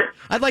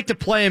to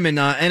play him in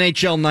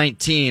NHL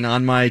 19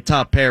 on my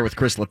top pair with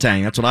Chris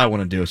Letang. That's what I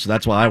want to do, so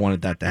that's why I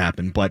wanted that to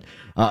happen. But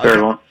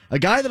a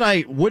guy that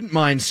I wouldn't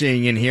mind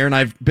seeing in here, and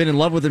I've been in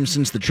love with him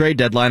since the trade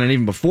deadline, and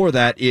even before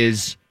that,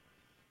 is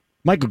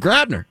Michael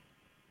Grabner.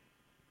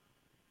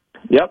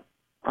 Yep,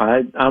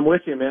 I'm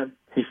with you, man.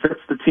 He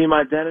fits the team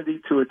identity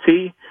to a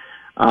T.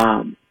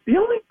 The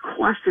only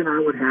question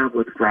I would have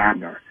with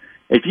Grabner,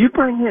 if you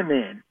bring him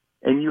in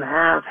and you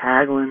have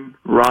Hagelin,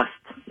 Rust,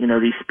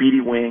 these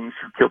speedy wings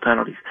who kill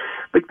penalties,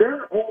 like there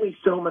are only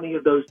so many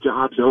of those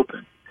jobs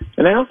open.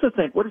 And I also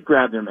think, what did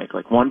Grabner make,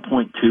 like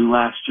 1.2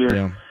 last year?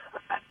 Yeah.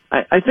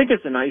 I think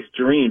it's a nice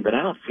dream, but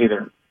I don't see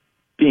there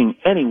being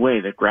any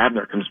way that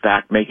Grabner comes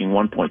back making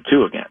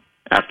 1.2 again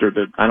after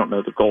I don't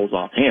know the goals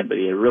offhand, but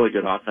he had a really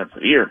good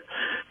offensive year.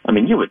 I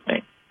mean, you would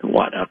think,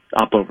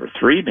 up over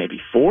 3, maybe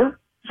 4?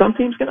 Some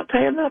team's going to pay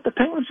him that. The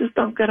Penguins just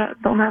don't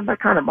have that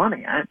kind of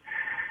money.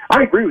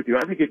 I agree with you.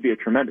 I think it'd be a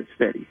tremendous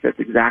fit. He fits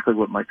exactly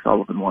what Mike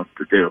Sullivan wants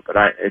to do, but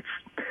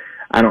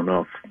I don't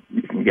know if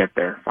you can get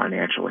there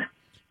financially.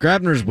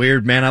 Grabner's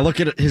weird, man. I look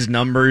at his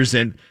numbers,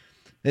 and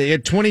he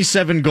had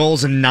 27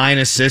 goals and 9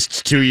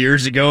 assists 2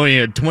 years ago. He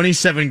had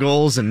 27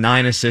 goals and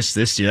 9 assists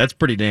this year. That's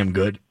pretty damn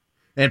good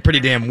and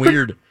pretty damn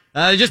weird.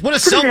 Just what a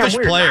selfish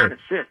player. 9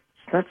 assists.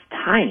 That's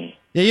tiny.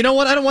 Yeah, you know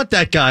what? I don't want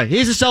that guy.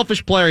 He's a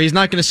selfish player. He's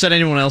not going to set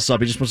anyone else up.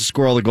 He just wants to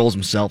score all the goals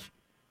himself.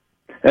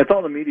 That's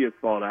all the media's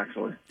fault,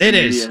 actually. It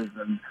is. The media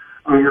has been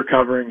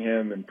over-covering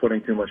him and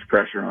putting too much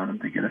pressure on him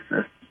to get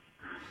assists.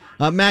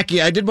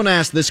 Mackie, I did want to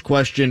ask this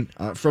question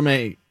from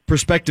a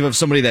perspective of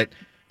somebody that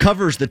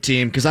covers the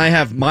team, because I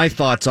have my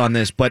thoughts on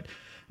this. But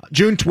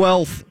June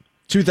 12th,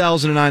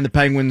 2009, the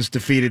Penguins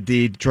defeated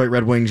the Detroit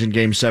Red Wings in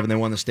Game 7. They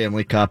won the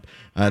Stanley Cup.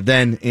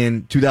 Then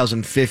in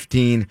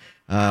 2015...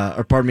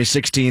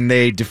 16,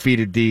 they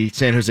defeated the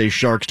San Jose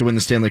Sharks to win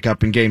the Stanley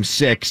Cup in Game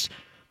 6.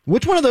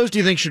 Which one of those do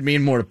you think should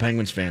mean more to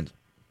Penguins fans?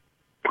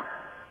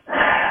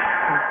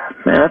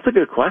 Man, that's a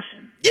good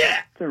question. Yeah!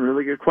 That's a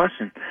really good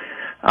question.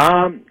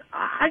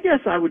 I guess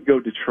I would go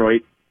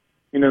Detroit.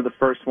 The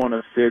first one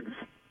of Sid's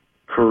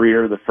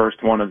career, the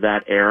first one of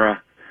that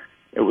era.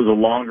 It was a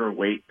longer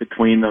wait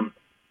between them.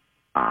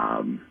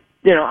 I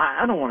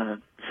don't want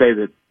to say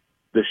that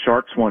the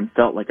Sharks one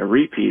felt like a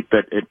repeat,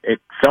 but it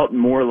felt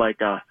more like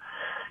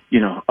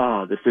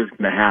this is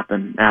going to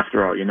happen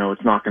after all.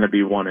 It's not going to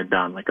be one and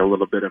done, like a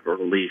little bit of a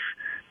relief.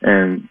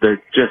 And the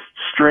just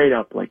straight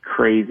up like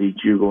crazy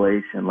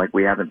jubilation, like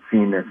we haven't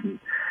seen this in,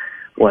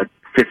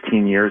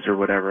 15 years or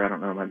whatever. I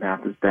don't know, my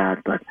math is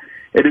bad, but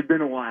it had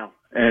been a while.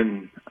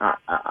 And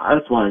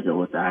that's why I go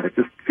with that. It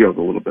just feels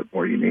a little bit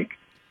more unique.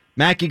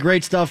 Mackie,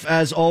 great stuff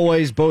as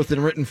always, both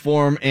in written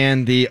form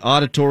and the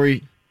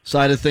auditory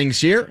side of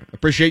things here.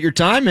 Appreciate your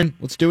time, and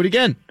let's do it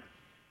again.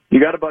 You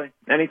got it, buddy.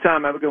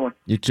 Anytime. Have a good one.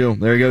 You too.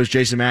 There he goes,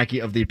 Jason Mackey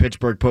of the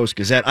Pittsburgh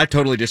Post-Gazette. I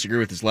totally disagree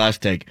with his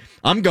last take.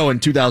 I'm going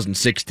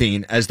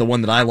 2016 as the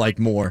one that I like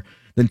more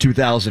than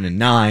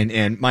 2009.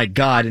 And my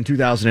God, in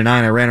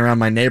 2009, I ran around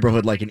my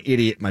neighborhood like an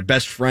idiot. My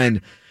best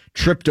friend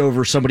tripped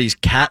over somebody's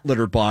cat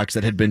litter box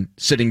that had been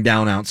sitting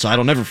down outside.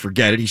 I'll never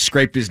forget it. He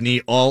scraped his knee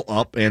all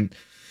up, and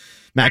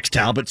Max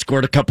Talbot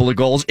scored a couple of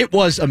goals. It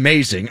was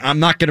amazing. I'm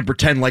not going to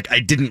pretend like I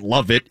didn't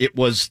love it. It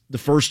was the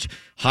first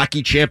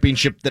hockey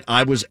championship that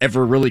I was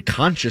ever really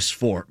conscious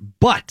for.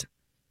 But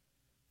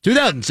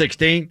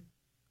 2016,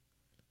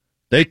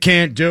 They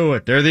can't do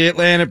it. They're the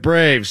Atlanta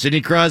Braves.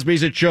 Sidney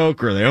Crosby's a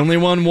choker. They only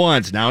won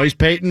once. Now he's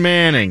Peyton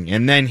Manning.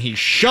 And then he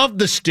shoved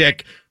the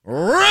stick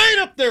right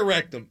up their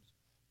rectums.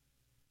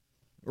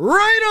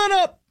 Right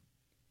on up.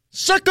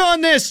 Suck on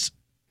this.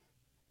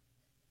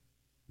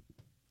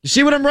 You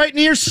see what I'm writing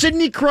here?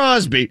 Sidney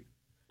Crosby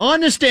on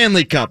the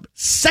Stanley Cup.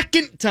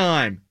 Second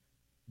time.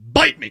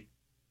 Bite me.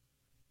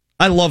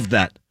 I love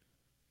that.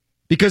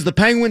 Because the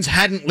Penguins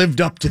hadn't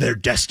lived up to their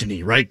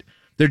destiny, right?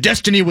 Their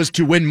destiny was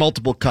to win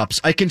multiple cups.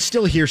 I can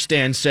still hear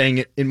Stan saying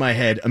it in my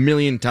head a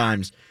million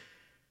times.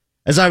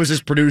 As I was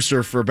his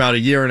producer for about a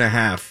year and a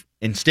half,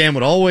 and Stan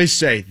would always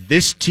say,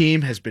 this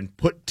team has been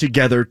put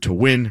together to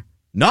win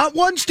not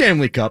one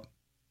Stanley Cup,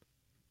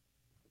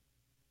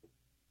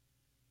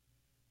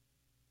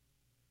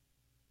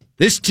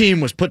 this team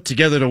was put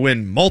together to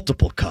win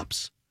multiple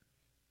cups.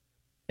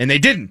 And they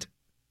didn't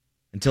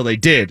until they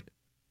did.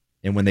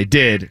 And when they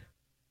did,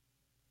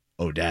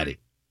 oh, daddy.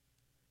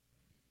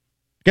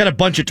 Got a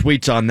bunch of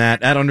tweets on that,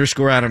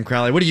 @_Adam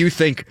Crowley. What do you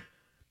think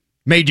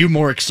made you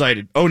more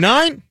excited?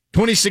 2009,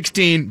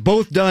 2016,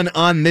 both done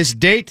on this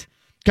date.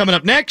 Coming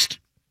up next,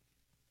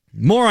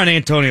 more on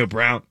Antonio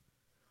Brown.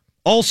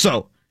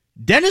 Also,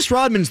 Dennis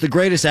Rodman's the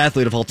greatest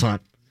athlete of all time.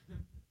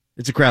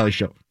 It's a Crowley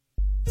Show.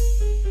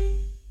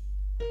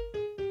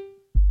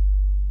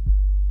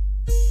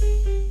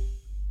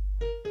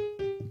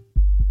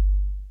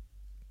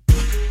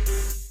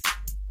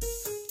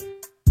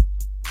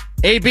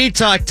 AB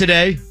talk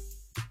today.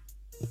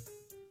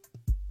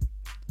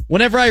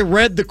 Whenever I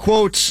read the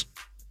quotes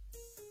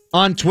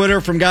on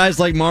Twitter from guys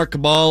like Mark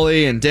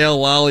Cabali and Dale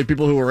Lally,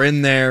 people who were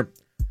in there,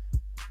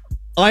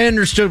 I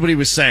understood what he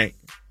was saying.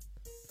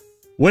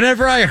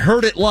 Whenever I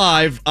heard it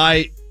live,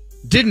 I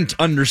didn't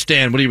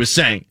understand what he was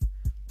saying.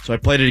 So I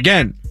played it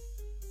again,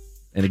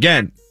 and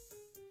again,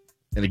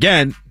 and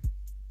again,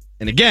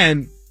 and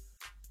again,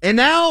 and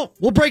now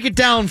we'll break it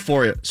down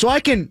for you so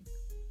I can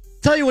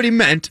tell you what he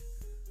meant,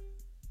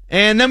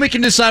 and then we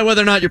can decide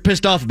whether or not you're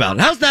pissed off about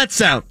it. How's that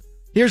sound?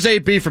 Here's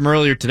AB from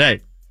earlier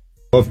today.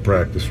 Love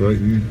practice, right?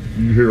 You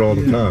hear all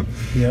the time.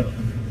 Yeah.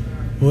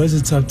 Well, it's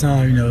a tough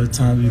time, the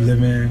time we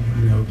live in.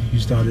 You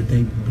start to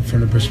think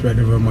from the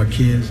perspective of my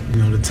kids,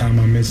 the time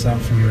I miss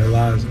out from their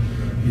lives.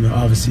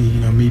 Obviously,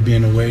 me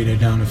being away, they're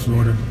down in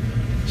Florida.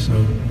 So,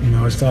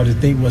 I started to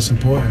think what's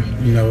important.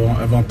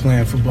 If I'm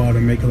playing football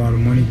to make a lot of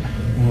money,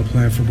 or I'm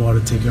playing football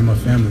to take care of my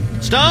family.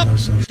 Stop!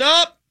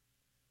 Stop!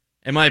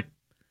 Am I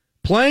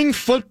playing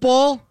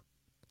football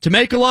to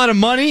make a lot of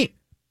money?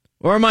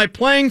 Or am I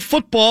playing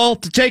football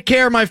to take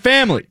care of my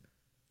family?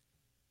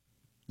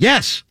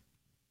 Yes.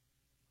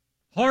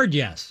 Hard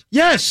yes.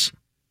 Yes.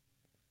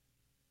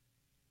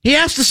 He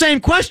asked the same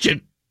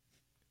question.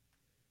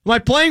 Am I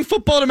playing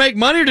football to make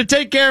money or to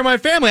take care of my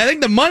family? I think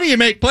the money you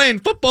make playing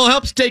football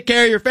helps take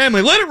care of your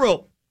family. Let it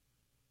roll.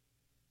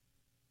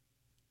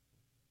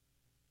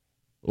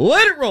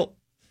 Let it roll.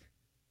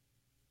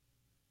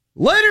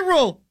 Let it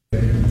roll.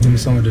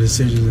 Some of the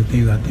decisions and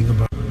things I think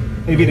about.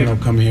 Maybe I'm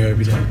coming here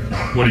every day.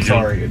 I'm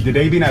sorry. Did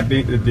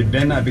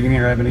Ben not being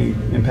here have any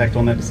impact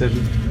on that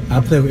decision?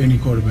 I play with any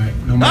quarterback.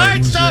 No matter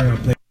who's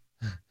here,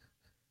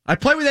 I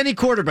play with any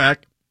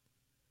quarterback.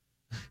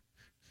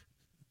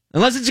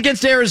 Unless it's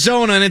against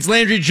Arizona and it's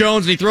Landry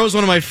Jones and he throws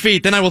one of my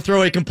feet, then I will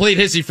throw a complete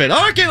hissy fit.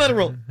 Okay, let it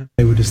roll.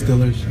 Play with the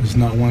Steelers. It's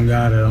not one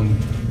guy that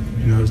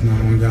it's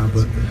not one guy.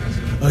 But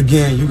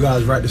again, you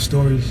guys write the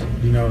stories.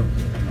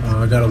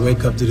 I got to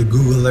wake up to the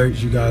Google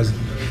alerts. You guys,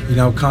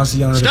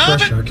 constantly under the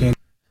pressure. I can't.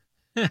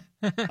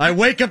 I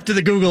wake up to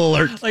the Google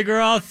alert. Like we're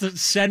all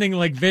sending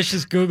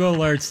vicious Google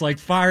alerts,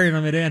 firing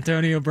them at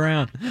Antonio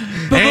Brown.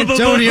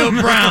 Antonio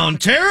Brown,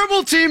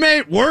 terrible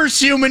teammate,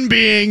 worst human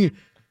being.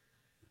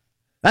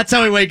 That's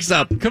how he wakes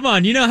up. Come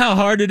on, you know how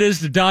hard it is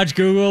to dodge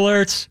Google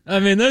alerts?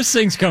 I mean, those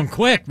things come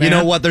quick, man. You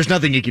know what? There's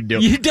nothing he can do.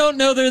 You don't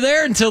know they're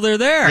there until they're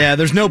there. Yeah,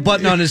 there's no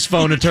button on his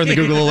phone to turn the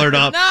Google alert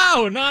off.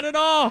 No, not at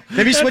all.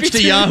 Maybe switch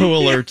to Yahoo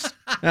alerts.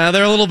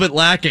 They're a little bit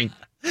lacking.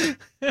 Not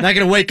going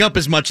to wake up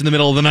as much in the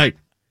middle of the night.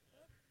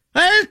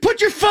 Hey,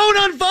 put your phone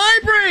on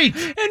vibrate!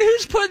 And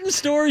who's putting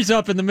stories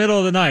up in the middle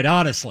of the night,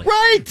 honestly?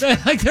 Right!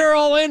 They're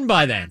all in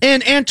by then.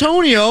 And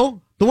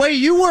Antonio, the way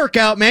you work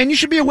out, man, you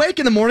should be awake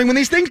in the morning when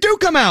these things do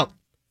come out.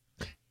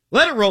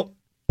 Let it roll.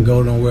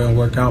 Go nowhere and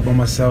work out by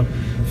myself.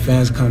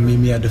 Fans come meet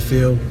me at the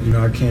field.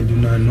 I can't do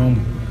nothing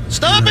normal.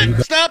 Stop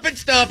it! Stop it!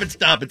 Stop it!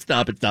 Stop it!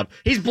 Stop it! Stop.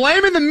 He's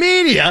blaming the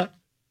media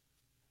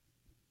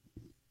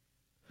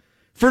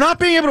for not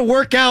being able to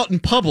work out in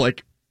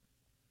public.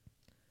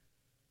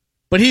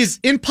 But he's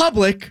in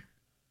public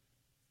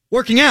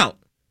working out.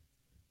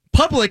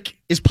 Public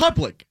is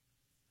public.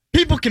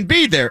 People can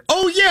be there.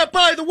 Oh, yeah,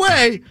 by the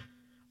way,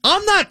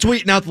 I'm not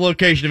tweeting out the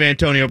location of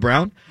Antonio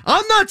Brown.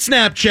 I'm not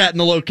Snapchatting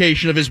the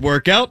location of his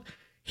workout.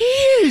 He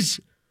is.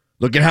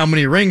 Look at how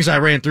many rings I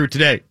ran through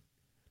today.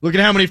 Look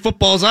at how many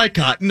footballs I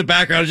caught. In the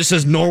background, it just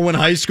says Norwin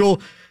High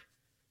School.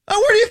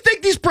 Where do you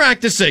think he's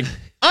practicing?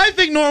 I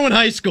think Norwin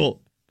High School.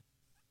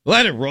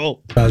 Let it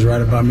roll. Guys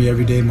write about me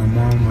every day. My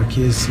mom, my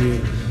kids see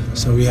it.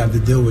 So we have to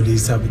deal with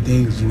these type of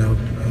things,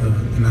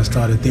 And I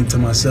started to think to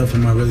myself,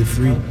 am I really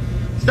free?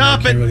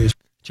 Stop it. Really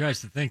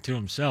Tries to think to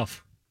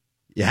himself.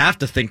 You have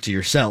to think to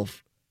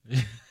yourself.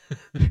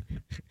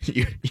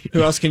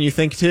 Who else can you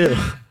think to?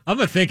 I'm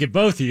going to think of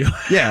both of you.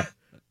 Yeah.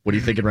 What are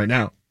you thinking right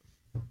now?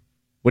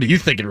 What are you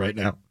thinking right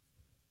now?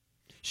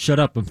 Shut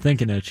up. I'm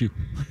thinking at you.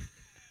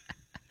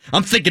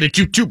 I'm thinking at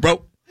you too,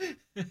 bro.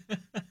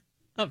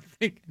 I'm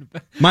thinking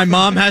about My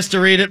mom has to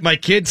read it. My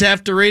kids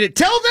have to read it.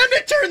 Tell them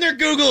to turn their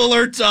Google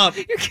alerts off.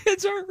 your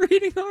kids aren't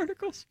reading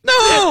articles.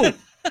 No!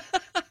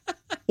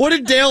 What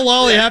did Dale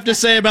Lawley have to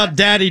say about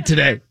Daddy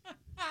today?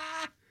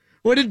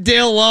 What did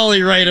Dale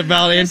Lawley write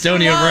about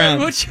Antonio Brown?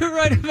 What you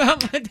write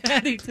about my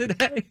daddy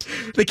today?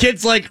 The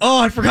kid's like, oh,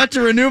 I forgot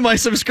to renew my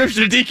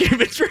subscription to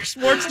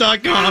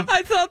DKMitchForSports.com.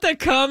 I thought that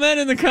comment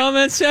in the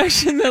comment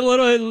section, that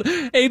little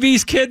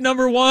AB's kid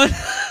number 1,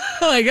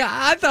 like,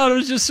 I thought it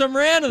was just some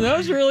random. That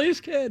was really his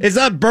kid. It's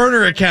not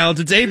burner accounts.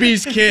 It's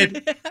AB's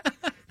kid.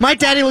 My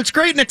daddy looks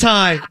great in a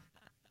tie.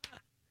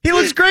 He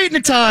looks great in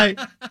a tie.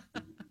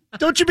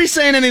 Don't you be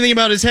saying anything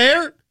about his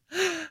hair.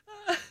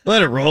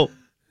 Let it roll.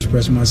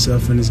 Express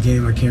myself in this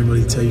game. I can't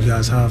really tell you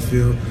guys how I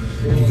feel.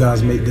 You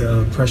guys make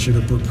the pressure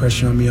to put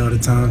pressure on me all the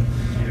time.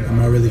 Am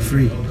I really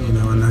free? You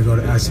know, and I go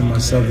to asking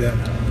myself that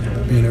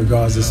in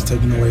regards to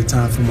taking away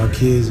time from my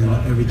kids and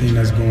everything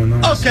that's going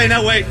on. Okay,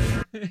 now wait.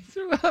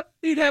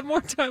 He'd have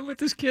more time with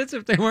his kids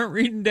if they weren't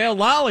reading Dale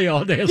Lawley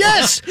all day long.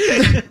 Yes!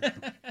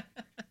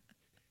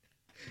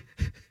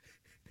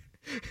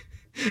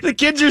 The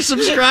kids are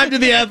subscribed to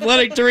The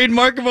Athletic to read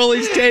Mark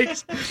Cavoli's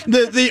takes.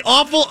 The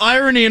awful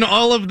irony in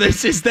all of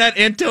this is that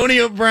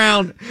Antonio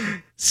Brown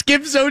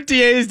skips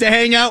OTAs to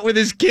hang out with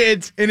his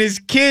kids, and his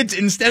kids,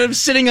 instead of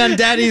sitting on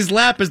daddy's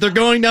lap as they're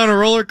going down a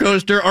roller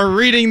coaster, are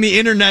reading the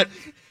internet,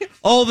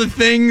 all the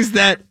things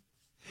that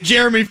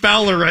Jeremy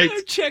Fowler writes.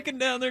 They're checking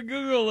down their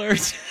Google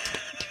alerts.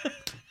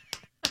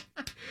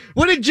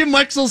 What did Jim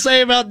Wexell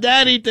say about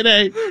Daddy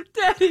today?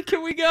 Daddy,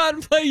 can we go out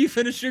and play? You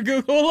finish your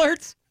Google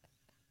alerts?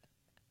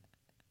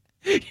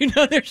 You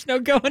know there's no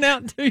going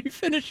out until you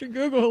finish your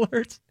Google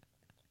alerts.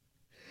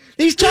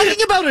 He's talking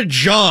about a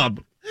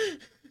job.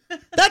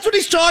 That's what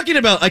he's talking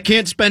about. I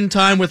can't spend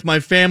time with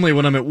my family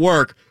when I'm at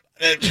work.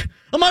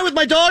 Am I with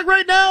my dog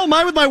right now? Am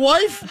I with my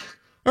wife?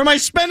 Or am I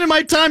spending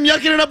my time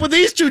yucking it up with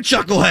these two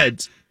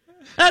chuckleheads?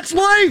 That's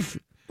life,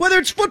 whether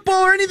it's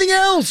football or anything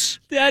else.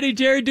 Daddy,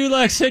 Jerry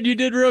Dulac said you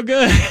did real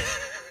good.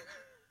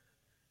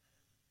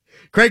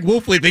 Craig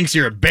Wolfley thinks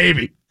you're a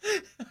baby.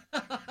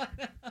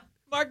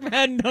 Mark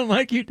Madden don't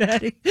like you,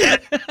 Daddy.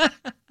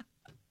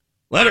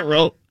 Let it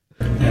roll.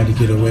 I had to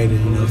get away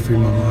to, free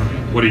my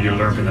mind. What did you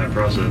learn from that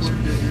process?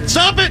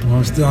 Stop it! Well,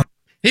 I'm still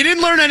He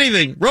didn't learn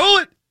anything. Roll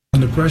it!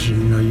 under pressure.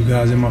 You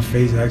guys in my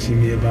face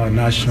asking me about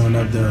not showing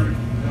up to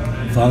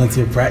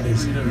volunteer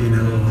practice.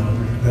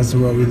 That's the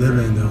world we live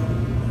in, though.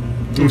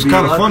 It was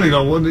kind of funny,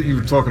 though, wasn't it? You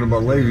were talking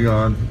about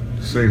Le'Veon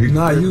saying he...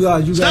 Nah, you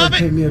guys Stop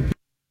paint me a...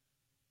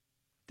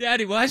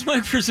 Daddy, why does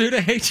Mike Pursuta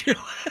hate you?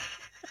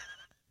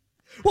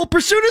 Well,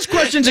 Pursuita's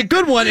question's a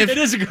good one. It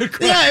is a good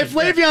question. Yeah, if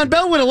Le'Veon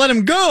Bell would have let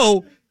him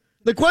go,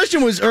 the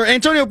question was, or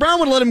Antonio Brown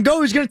would have let him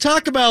go, he's going to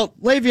talk about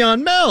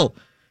Le'Veon Bell.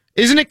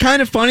 Isn't it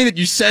kind of funny that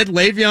you said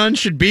Le'Veon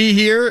should be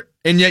here,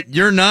 and yet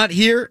you're not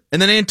here? And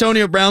then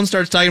Antonio Brown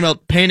starts talking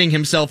about painting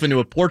himself into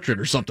a portrait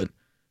or something.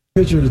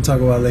 Picture to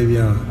talk about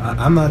Le'Veon.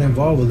 I'm not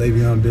involved with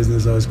Le'Veon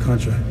business or his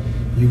contract.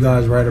 You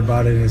guys write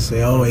about it and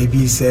say, oh,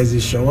 AB says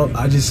it show up.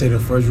 I just say the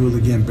first rule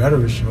of getting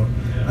better is show up.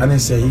 I didn't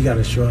say he got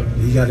to show up.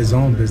 He got his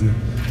own business.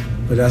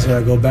 But that's what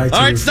I go back to.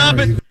 All right, stop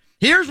it.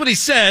 Here's what he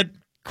said,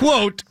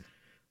 quote,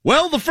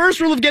 well, the first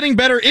rule of getting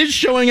better is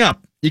showing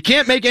up. You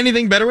can't make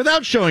anything better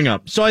without showing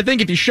up. So I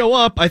think if you show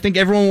up, I think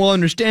everyone will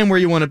understand where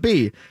you want to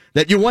be.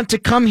 That you want to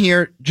come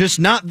here, just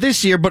not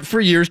this year, but for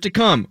years to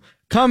come.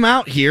 Come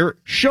out here,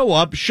 show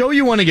up, show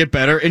you want to get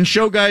better, and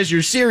show guys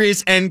you're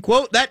serious, end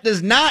quote. That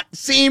does not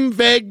seem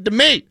vague to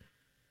me.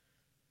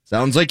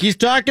 Sounds like he's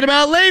talking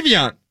about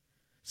Le'Veon.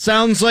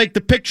 Sounds like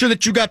the picture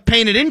that you got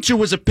painted into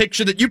was a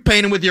picture that you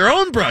painted with your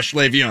own brush,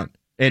 Le'Veon.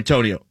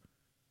 Antonio.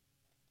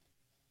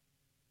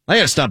 I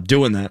gotta stop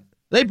doing that.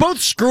 They both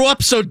screw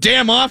up so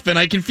damn often,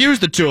 I confuse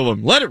the two of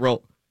them. Let it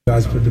roll. You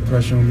guys put the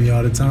pressure on me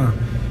all the time.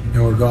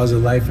 In regards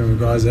of life, in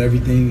regards of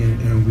everything,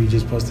 and we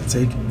just supposed to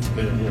take it.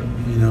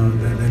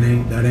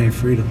 That ain't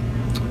freedom.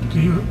 Do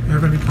you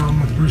have any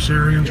problem with Bruce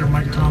Arians or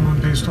Mike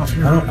Tomlin based off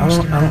your... I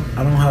don't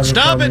have a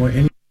problem with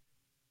any...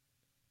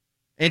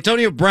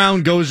 Antonio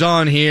Brown goes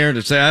on here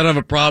to say, I don't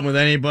have a problem with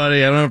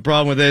anybody. I don't have a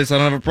problem with this. I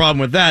don't have a problem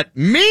with that.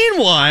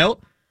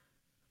 Meanwhile,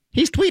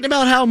 he's tweeting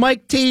about how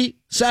Mike T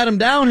sat him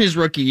down his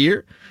rookie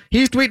year.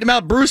 He's tweeting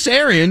about Bruce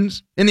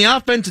Arians in the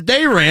offense that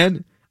they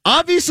ran.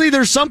 Obviously,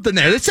 there's something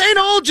there. This ain't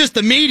all just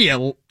the media,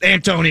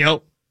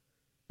 Antonio.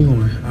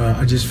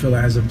 I just feel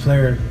like as a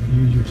player,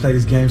 you play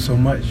this game so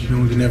much, you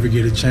don't never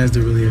get a chance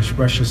to really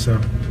express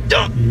yourself.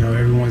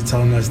 Everyone's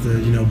telling us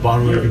to,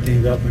 bottle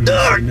everything up and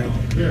not say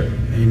nothing.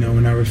 And,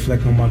 when I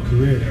reflect on my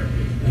career,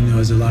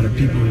 there's a lot of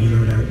people,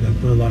 that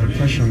put a lot of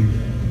pressure on me.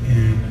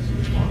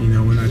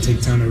 And, when I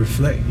take time to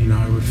reflect,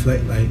 I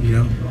reflect like,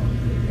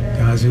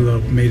 guys who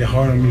have made it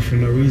hard on me for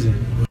no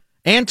reason.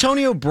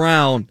 Antonio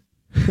Brown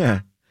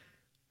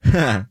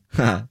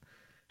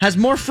has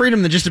more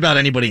freedom than just about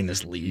anybody in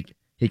this league.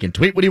 He can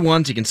tweet what he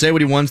wants. He can say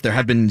what he wants. There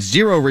have been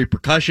zero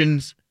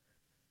repercussions.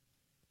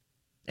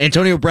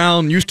 Antonio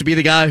Brown used to be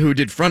the guy who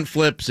did front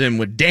flips and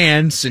would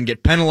dance and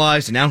get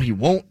penalized, and now he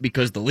won't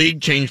because the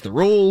league changed the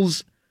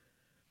rules.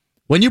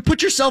 When you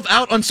put yourself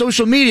out on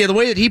social media the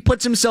way that he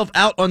puts himself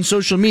out on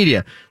social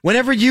media,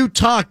 whenever you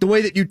talk the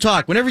way that you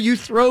talk, whenever you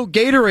throw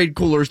Gatorade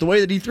coolers the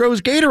way that he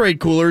throws Gatorade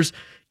coolers,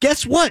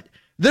 guess what?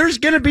 There's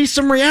going to be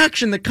some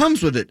reaction that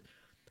comes with it.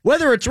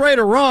 Whether it's right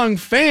or wrong,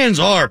 fans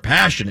are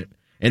passionate,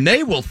 and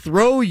they will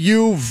throw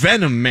you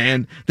venom,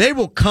 man. They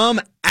will come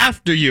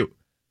after you.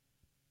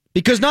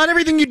 Because not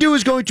everything you do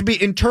is going to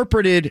be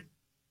interpreted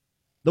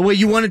the way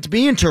you want it to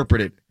be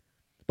interpreted.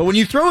 But when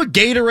you throw a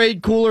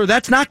Gatorade cooler,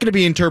 that's not going to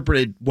be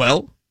interpreted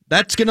well.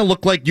 That's going to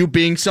look like you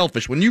being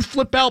selfish. When you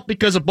flip out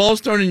because a ball's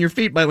thrown in your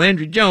feet by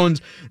Landry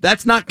Jones,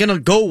 that's not going to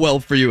go well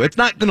for you. It's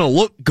not going to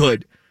look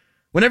good.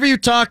 Whenever you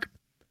talk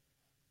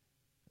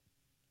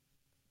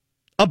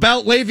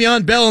about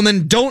Le'Veon Bell and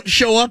then don't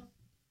show up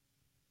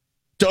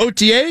to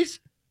OTAs,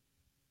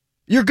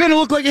 you're going to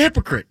look like a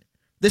hypocrite.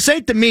 This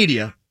ain't the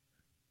media.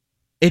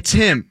 It's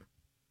him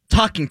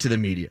talking to the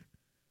media.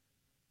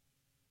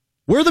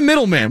 We're the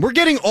middleman. We're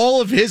getting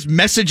all of his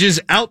messages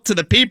out to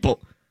the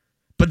people.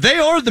 But they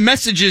are the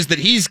messages that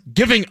he's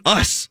giving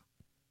us.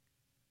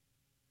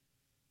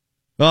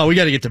 Oh, we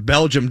got to get to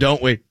Belgium,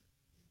 don't we?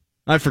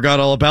 I forgot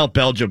all about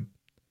Belgium.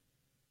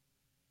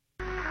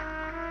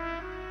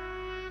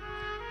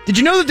 Did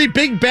you know that the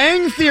Big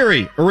Bang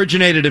Theory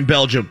originated in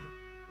Belgium?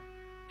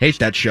 Hate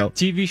that show.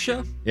 TV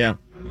show? Yeah.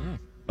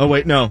 Oh,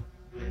 wait, no.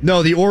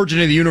 No, the origin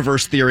of the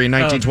universe theory in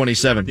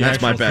 1927.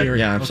 That's my bad. Theory.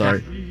 Yeah, I'm Okay.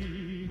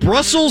 sorry.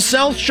 Brussels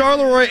South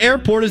Charleroi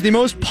Airport is the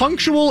most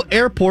punctual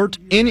airport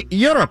in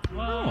Europe.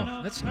 Oh,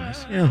 that's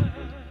nice. Yeah.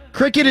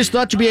 Cricket is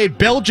thought to be a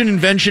Belgian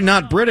invention,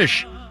 not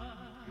British.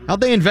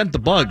 How'd they invent the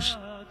bugs?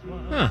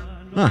 Huh.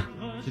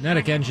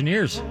 Genetic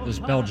engineers, those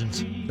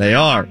Belgians. They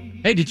are.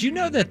 Hey, did you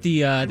know that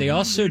they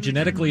also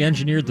genetically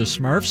engineered the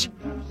Smurfs?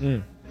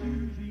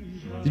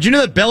 Did you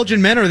know that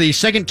Belgian men are the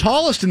second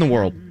tallest in the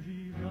world?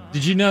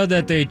 Did you know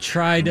that they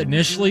tried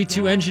initially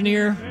to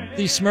engineer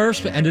the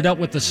Smurfs, but ended up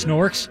with the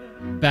Snorks?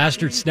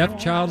 Bastard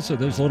stepchild, so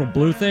those little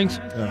blue things?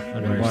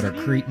 Underwater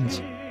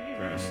cretins.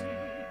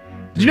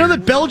 Did you know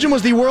that Belgium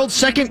was the world's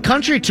second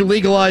country to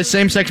legalize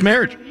same-sex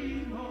marriage?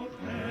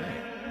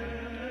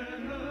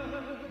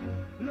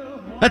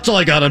 That's all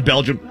I got on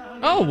Belgium.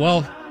 Oh,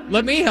 well,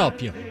 let me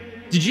help you.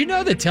 Did you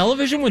know that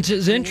television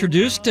was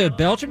introduced to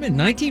Belgium in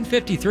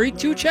 1953?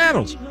 2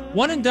 channels.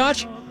 One in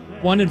Dutch,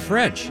 one in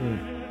French.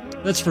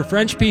 That's for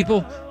French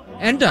people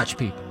and Dutch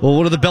people. Well,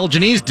 what do the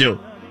Belgianese do?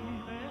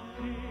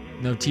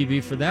 No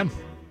TV for them.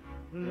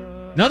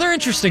 Another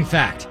interesting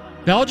fact.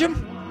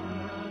 Belgium,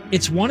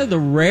 it's one of the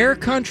rare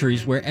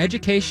countries where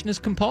education is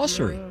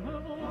compulsory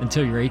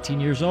until you're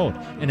 18 years old.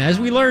 And as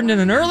we learned in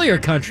an earlier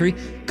country,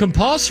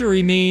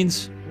 compulsory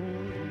means...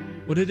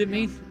 What did it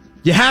mean?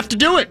 You have to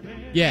do it.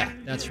 Yeah,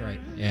 that's right.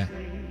 Yeah.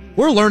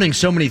 We're learning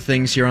so many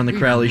things here on the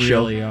Crowley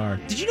Show. We really are.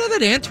 Did you know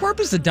that Antwerp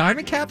is the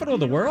diamond capital of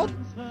the world?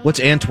 What's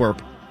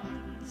Antwerp?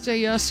 It's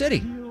a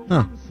city.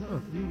 Huh.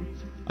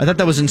 I thought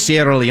that was in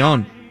Sierra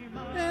Leone.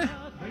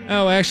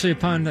 Oh, actually,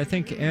 I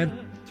think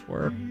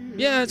Antwerp.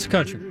 Yeah, it's a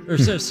country. Or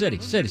city.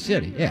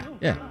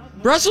 Yeah.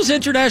 Brussels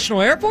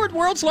International Airport,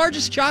 world's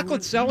largest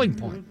chocolate selling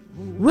point.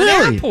 Really?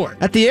 An airport.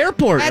 At the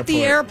airport? At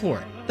the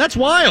airport. That's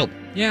wild.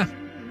 Yeah.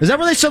 Is that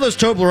where they sell those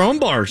Toblerone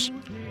bars?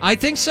 I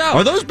think so.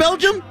 Are those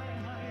Belgium?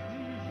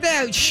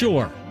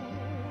 Sure.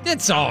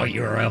 It's all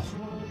Euro.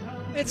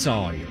 It's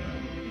all Euro.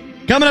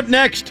 Coming up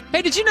next.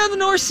 Hey, did you know the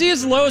North Sea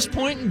is the lowest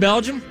point in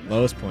Belgium?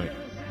 Lowest point.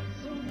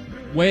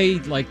 Way,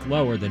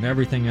 lower than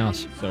everything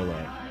else. So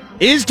low.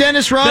 Is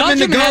Dennis Rodman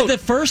the Belgium GOAT? had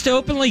the first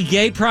openly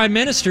gay prime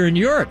minister in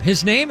Europe.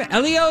 His name,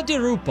 Elio Di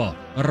Rupo.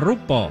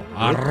 Rupo.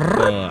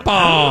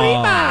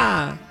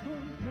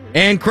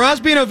 And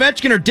Crosby and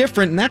Ovechkin are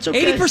different, and that's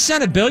okay.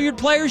 80% of billiard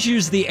players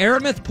use the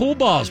Aramith pool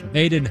balls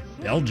made in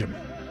Belgium.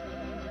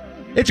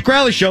 It's a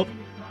Crowley Show.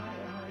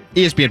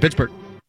 ESPN Pittsburgh.